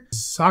here.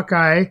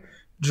 Sockeye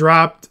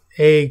dropped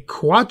a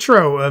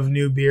quattro of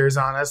new beers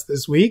on us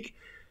this week,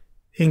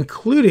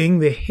 including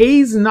the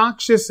Haze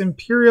Noxious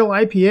Imperial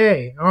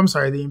IPA. Oh, I'm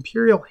sorry, the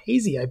Imperial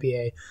Hazy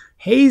IPA.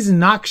 Haze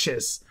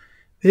Noxious.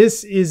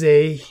 This is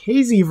a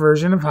hazy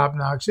version of Hop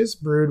Noxious,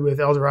 brewed with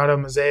Eldorado,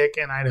 Mosaic,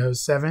 and Idaho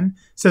 7.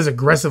 It says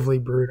aggressively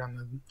brewed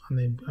on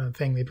the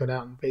thing they put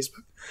out on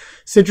Facebook.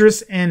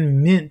 Citrus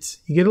and mint.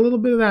 You get a little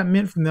bit of that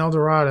mint from the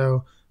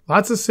Eldorado.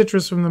 Lots of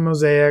citrus from the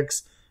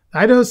Mosaics.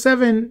 Idaho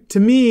 7,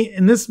 to me,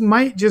 and this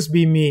might just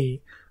be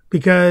me,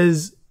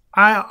 because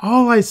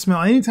all I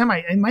smell anytime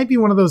it might be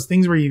one of those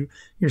things where your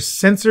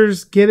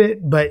sensors get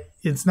it, but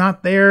it's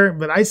not there.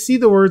 But I see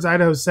the words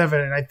Idaho 7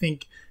 and I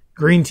think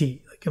green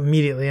tea like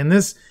immediately. And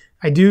this,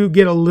 I do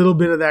get a little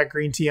bit of that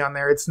green tea on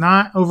there. It's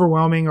not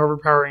overwhelming,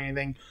 overpowering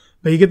anything,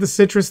 but you get the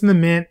citrus and the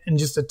mint and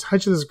just a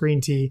touch of this green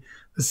tea.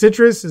 The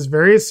citrus is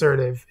very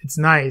assertive. It's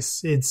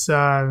nice. It's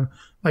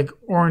like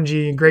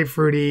orangey,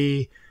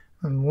 grapefruity,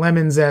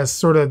 lemon zest,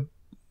 sort of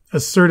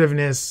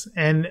assertiveness,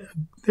 and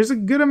there's a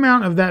good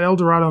amount of that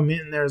Eldorado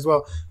mint in there as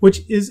well,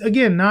 which is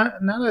again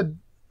not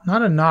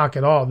a knock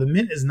at all. The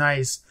mint is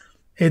nice.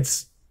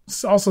 It's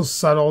also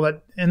subtle.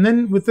 And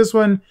then with this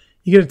one,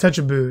 you get a touch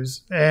of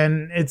booze,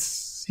 and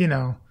it's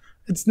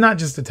not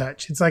just a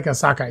touch. It's like a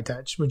sockeye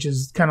touch, which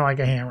is kind of like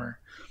a hammer.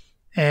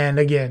 And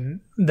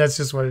again, that's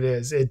just what it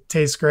is. It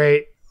tastes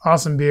great,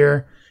 awesome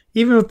beer.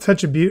 Even with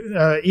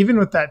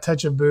that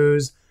touch of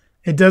booze,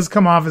 it does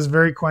come off as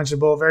very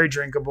quenchable, very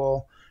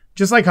drinkable.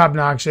 Just like Hop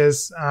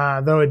Noxious,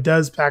 though it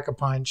does pack a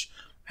punch.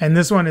 And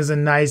this one is a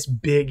nice,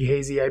 big,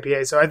 hazy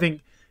IPA. So I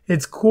think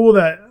it's cool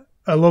that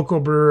a local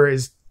brewer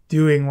is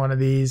doing one of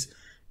these,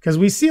 because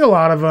we see a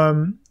lot of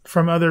them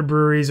from other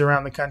breweries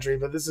around the country.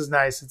 But this is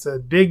nice. It's a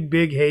big,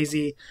 big,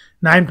 hazy,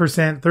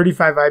 9%,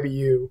 35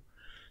 IBU.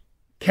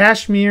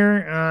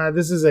 Cashmere,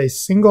 this is a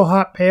single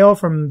hop pale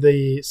from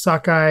the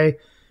Sockeye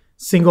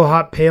Single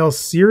Hop Pale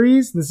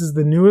series. This is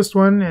the newest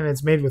one, and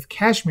it's made with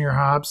cashmere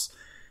hops.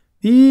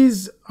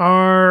 These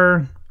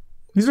are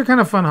kind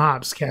of fun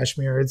hops,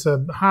 Cashmere. It's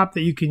a hop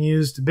that you can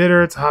use to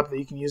bitter. It's a hop that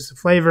you can use to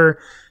flavor.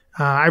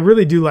 I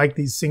really do like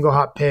these single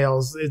hop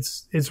pales.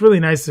 It's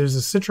really nice. There's a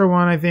Citra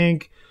one, I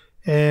think,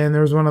 and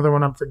there's one other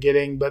one I'm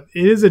forgetting. But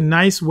it is a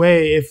nice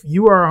way if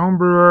you are a home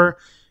brewer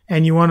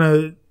and you want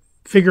to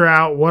figure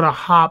out what a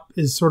hop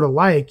is sort of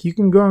like. You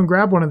can go and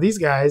grab one of these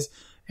guys,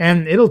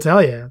 and it'll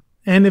tell you.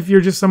 And if you're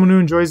just someone who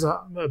enjoys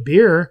a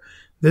beer,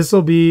 this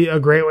will be a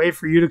great way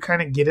for you to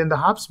kind of get into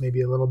hops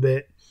maybe a little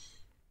bit.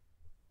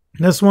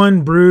 This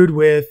one brewed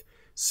with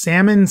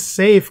salmon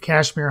safe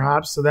cashmere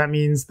hops. So that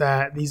means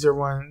that these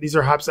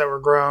are hops that were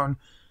grown,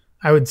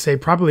 I would say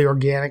probably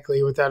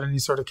organically without any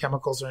sort of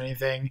chemicals or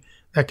anything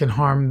that can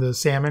harm the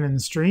salmon in the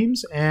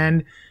streams.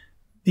 And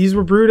these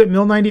were brewed at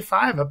Mill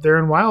 95 up there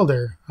in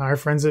Wilder. Our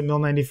friends at Mill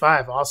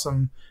 95.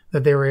 Awesome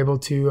that they were able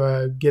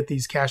to get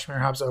these cashmere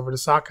hops over to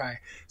Sockeye.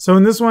 So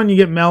in this one, you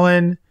get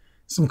melon,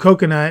 some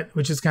coconut,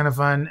 which is kind of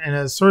fun, and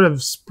a sort of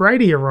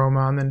spritey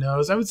aroma on the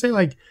nose. I would say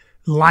like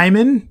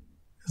lemon.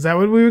 Is that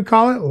what we would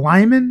call it?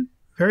 Lemon?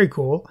 Very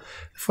cool.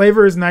 The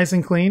flavor is nice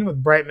and clean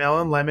with bright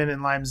melon, lemon,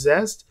 and lime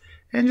zest,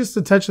 and just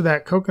a touch of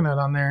that coconut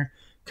on there.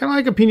 Kind of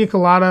like a pina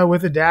colada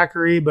with a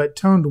daiquiri, but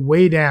toned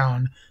way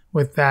down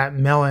with that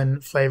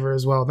melon flavor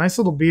as well. Nice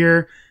little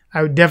beer.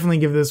 I would definitely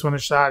give this one a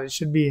shot. It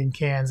should be in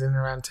cans in and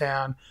around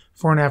town.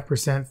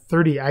 4.5%,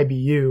 30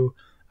 IBU.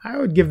 I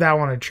would give that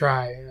one a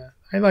try.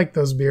 I like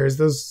those beers.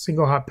 Those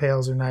single hop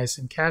pales are nice.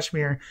 And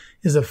Cashmere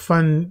is a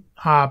fun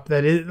hop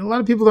that a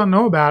lot of people don't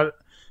know about.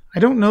 I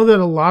don't know that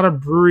a lot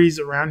of breweries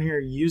around here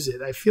use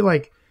it. I feel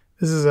like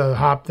this is a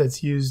hop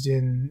that's used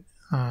in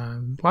a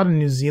lot of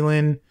New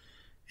Zealand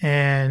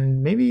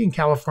and maybe in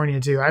California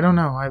too. I don't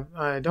know.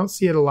 I don't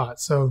see it a lot.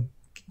 So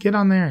get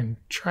on there and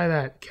try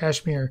that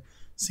Cashmere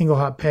single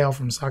hop pale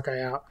from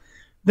Sockeye out.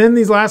 Then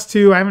these last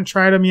two, I haven't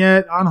tried them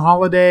yet. On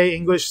Holiday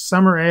English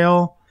Summer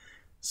Ale.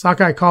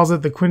 Sockeye calls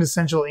it the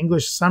quintessential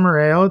English summer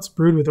ale. It's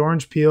brewed with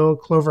orange peel,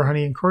 clover,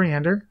 honey, and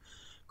coriander.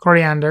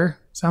 Coriander.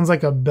 Sounds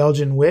like a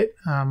Belgian wit,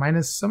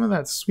 minus some of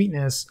that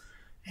sweetness.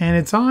 And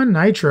it's on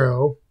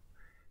nitro,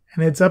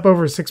 and it's up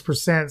over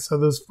 6%. So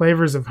those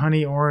flavors of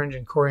honey, orange,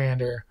 and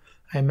coriander,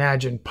 I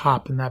imagine,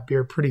 pop in that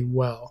beer pretty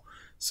well.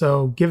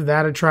 So give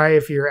that a try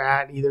if you're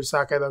at either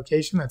Sockeye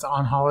location. That's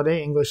On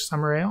Holiday English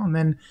Summer Ale. And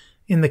then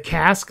in the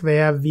cask, they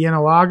have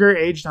Vienna Lager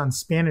aged on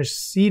Spanish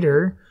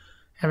cedar.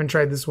 Haven't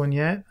tried this one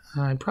yet.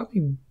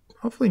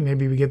 Hopefully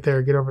maybe we get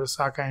over to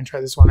Sockeye and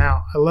try this one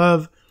out. I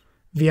love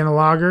Vienna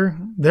Lager.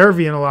 Their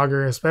Vienna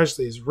Lager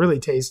especially is really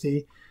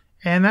tasty.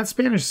 And that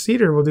Spanish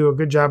cedar will do a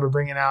good job of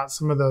bringing out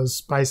some of those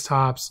spiced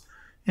hops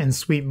and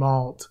sweet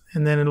malt.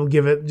 And then it'll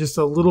give it just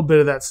a little bit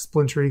of that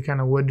splintery kind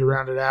of wood to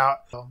round it out.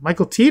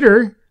 Michael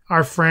Teeter,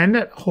 our friend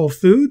at Whole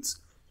Foods,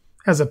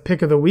 has a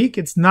pick of the week.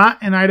 It's not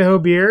an Idaho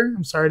beer,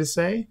 I'm sorry to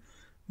say,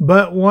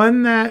 but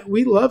one that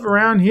we love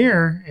around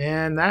here,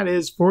 and that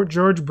is Fort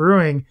George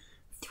Brewing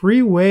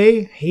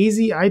 3-Way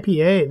Hazy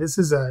IPA. This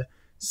is a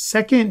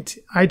second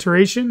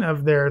iteration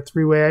of their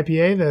 3-Way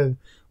IPA. The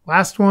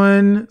last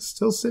one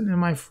still sitting in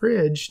my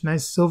fridge.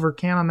 Nice silver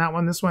can on that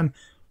one. This one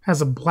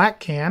has a black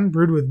can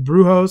brewed with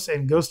Brewhouse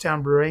and Ghost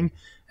Town Brewing.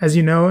 As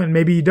you know, and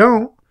maybe you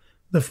don't,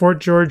 the Fort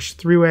George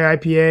 3-Way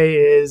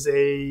IPA is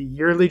a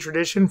yearly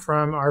tradition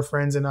from our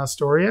friends in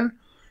Astoria.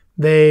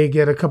 They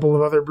get a couple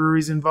of other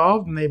breweries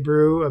involved, and they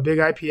brew a big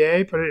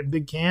IPA, put it in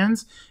big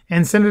cans,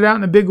 and send it out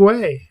in a big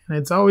way. And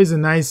it's always a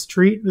nice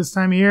treat this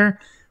time of year.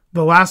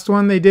 The last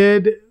one they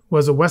did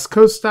was a West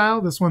Coast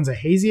style. This one's a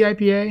hazy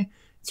IPA.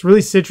 It's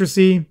really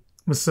citrusy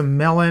with some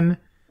melon,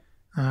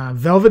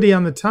 velvety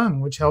on the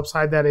tongue, which helps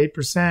hide that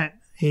 8%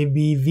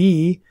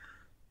 ABV.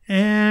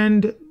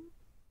 And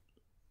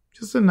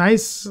just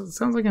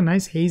sounds like a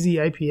nice hazy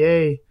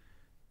IPA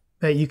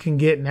that you can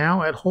get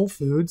now at Whole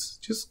Foods.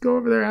 Just go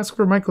over there, ask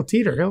for Michael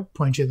Teeter. He'll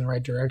point you in the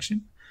right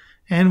direction.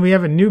 And we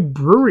have a new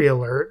brewery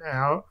alert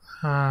out.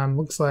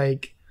 Looks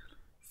like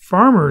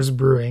Farmers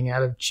Brewing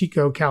out of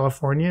Chico,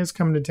 California is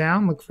coming to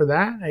town. Look for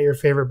that at your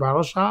favorite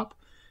bottle shop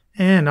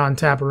and on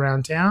tap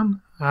around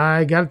town.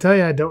 I got to tell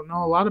you, I don't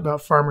know a lot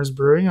about Farmers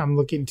Brewing. I'm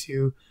looking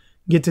to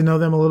get to know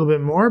them a little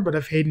bit more. But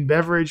if Hayden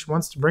Beverage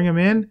wants to bring them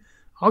in,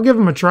 I'll give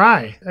them a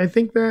try. I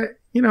think that,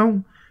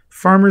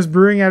 Farmers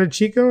Brewing out of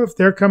Chico, if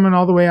they're coming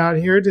all the way out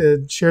here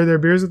to share their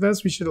beers with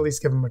us, we should at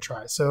least give them a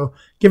try. So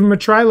give them a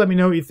try. Let me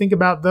know what you think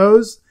about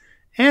those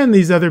and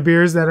these other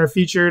beers that are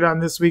featured on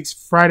this week's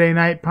Friday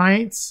Night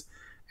Pints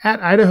at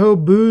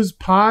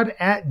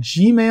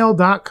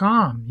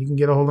idahoboozepod@gmail.com. You can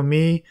get a hold of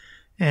me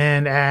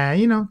and,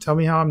 tell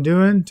me how I'm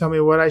doing. Tell me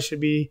what I should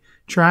be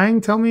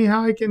trying. Tell me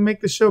how I can make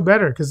the show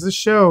better, because this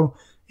show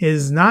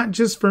is not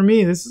just for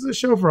me. This is a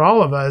show for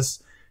all of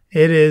us.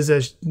 It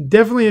is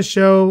definitely a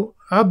show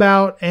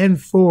about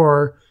and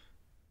for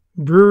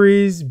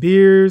breweries,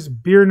 beers,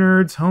 beer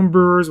nerds, home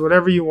brewers,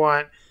 whatever you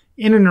want,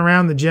 in and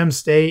around the Gem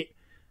State.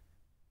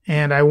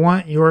 And I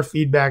want your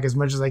feedback as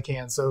much as I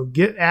can. So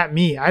get at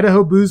me.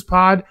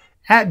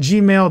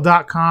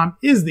 idahoboozepod@gmail.com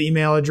is the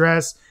email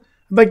address.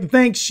 I'd like to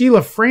thank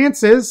Sheila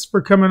Francis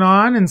for coming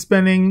on and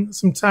spending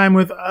some time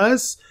with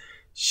us.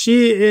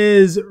 She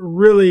is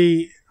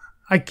really,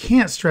 I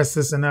can't stress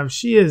this enough,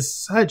 she is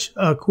such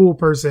a cool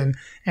person.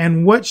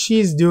 And what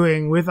she's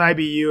doing with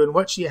IBU and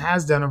what she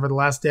has done over the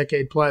last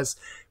decade plus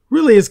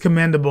really is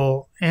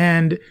commendable.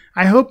 And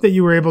I hope that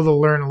you were able to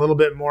learn a little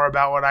bit more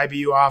about what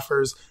IBU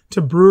offers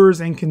to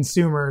brewers and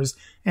consumers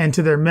and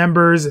to their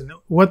members and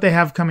what they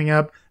have coming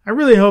up. I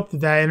really hope that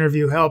that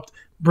interview helped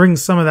bring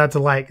some of that to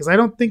light, because I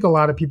don't think a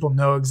lot of people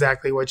know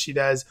exactly what she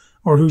does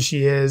or who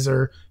she is,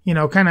 or,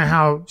 kind of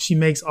how she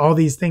makes all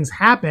these things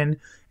happen.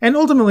 And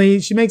ultimately,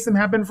 she makes them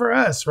happen for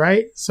us,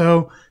 right?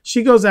 So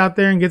she goes out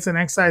there and gets an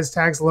excise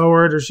tax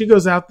lowered, or she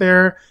goes out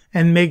there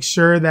and makes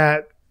sure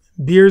that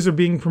beers are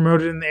being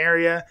promoted in the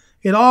area.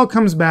 It all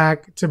comes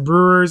back to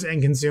brewers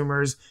and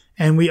consumers,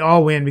 and we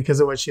all win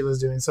because of what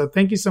Sheila's doing. So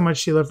thank you so much,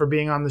 Sheila, for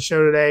being on the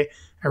show today.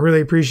 I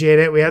really appreciate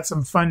it. We had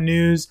some fun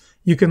news.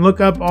 You can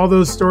look up all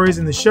those stories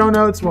in the show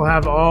notes. We'll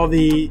have all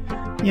the,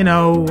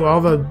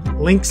 all the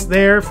links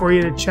there for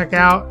you to check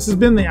out. This has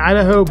been the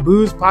Idaho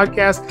Booze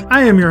Podcast.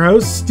 I am your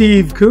host,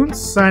 Steve Kuntz,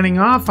 signing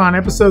off on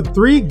episode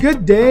 3.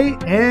 Good day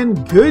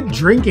and good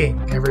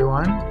drinking,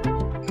 everyone.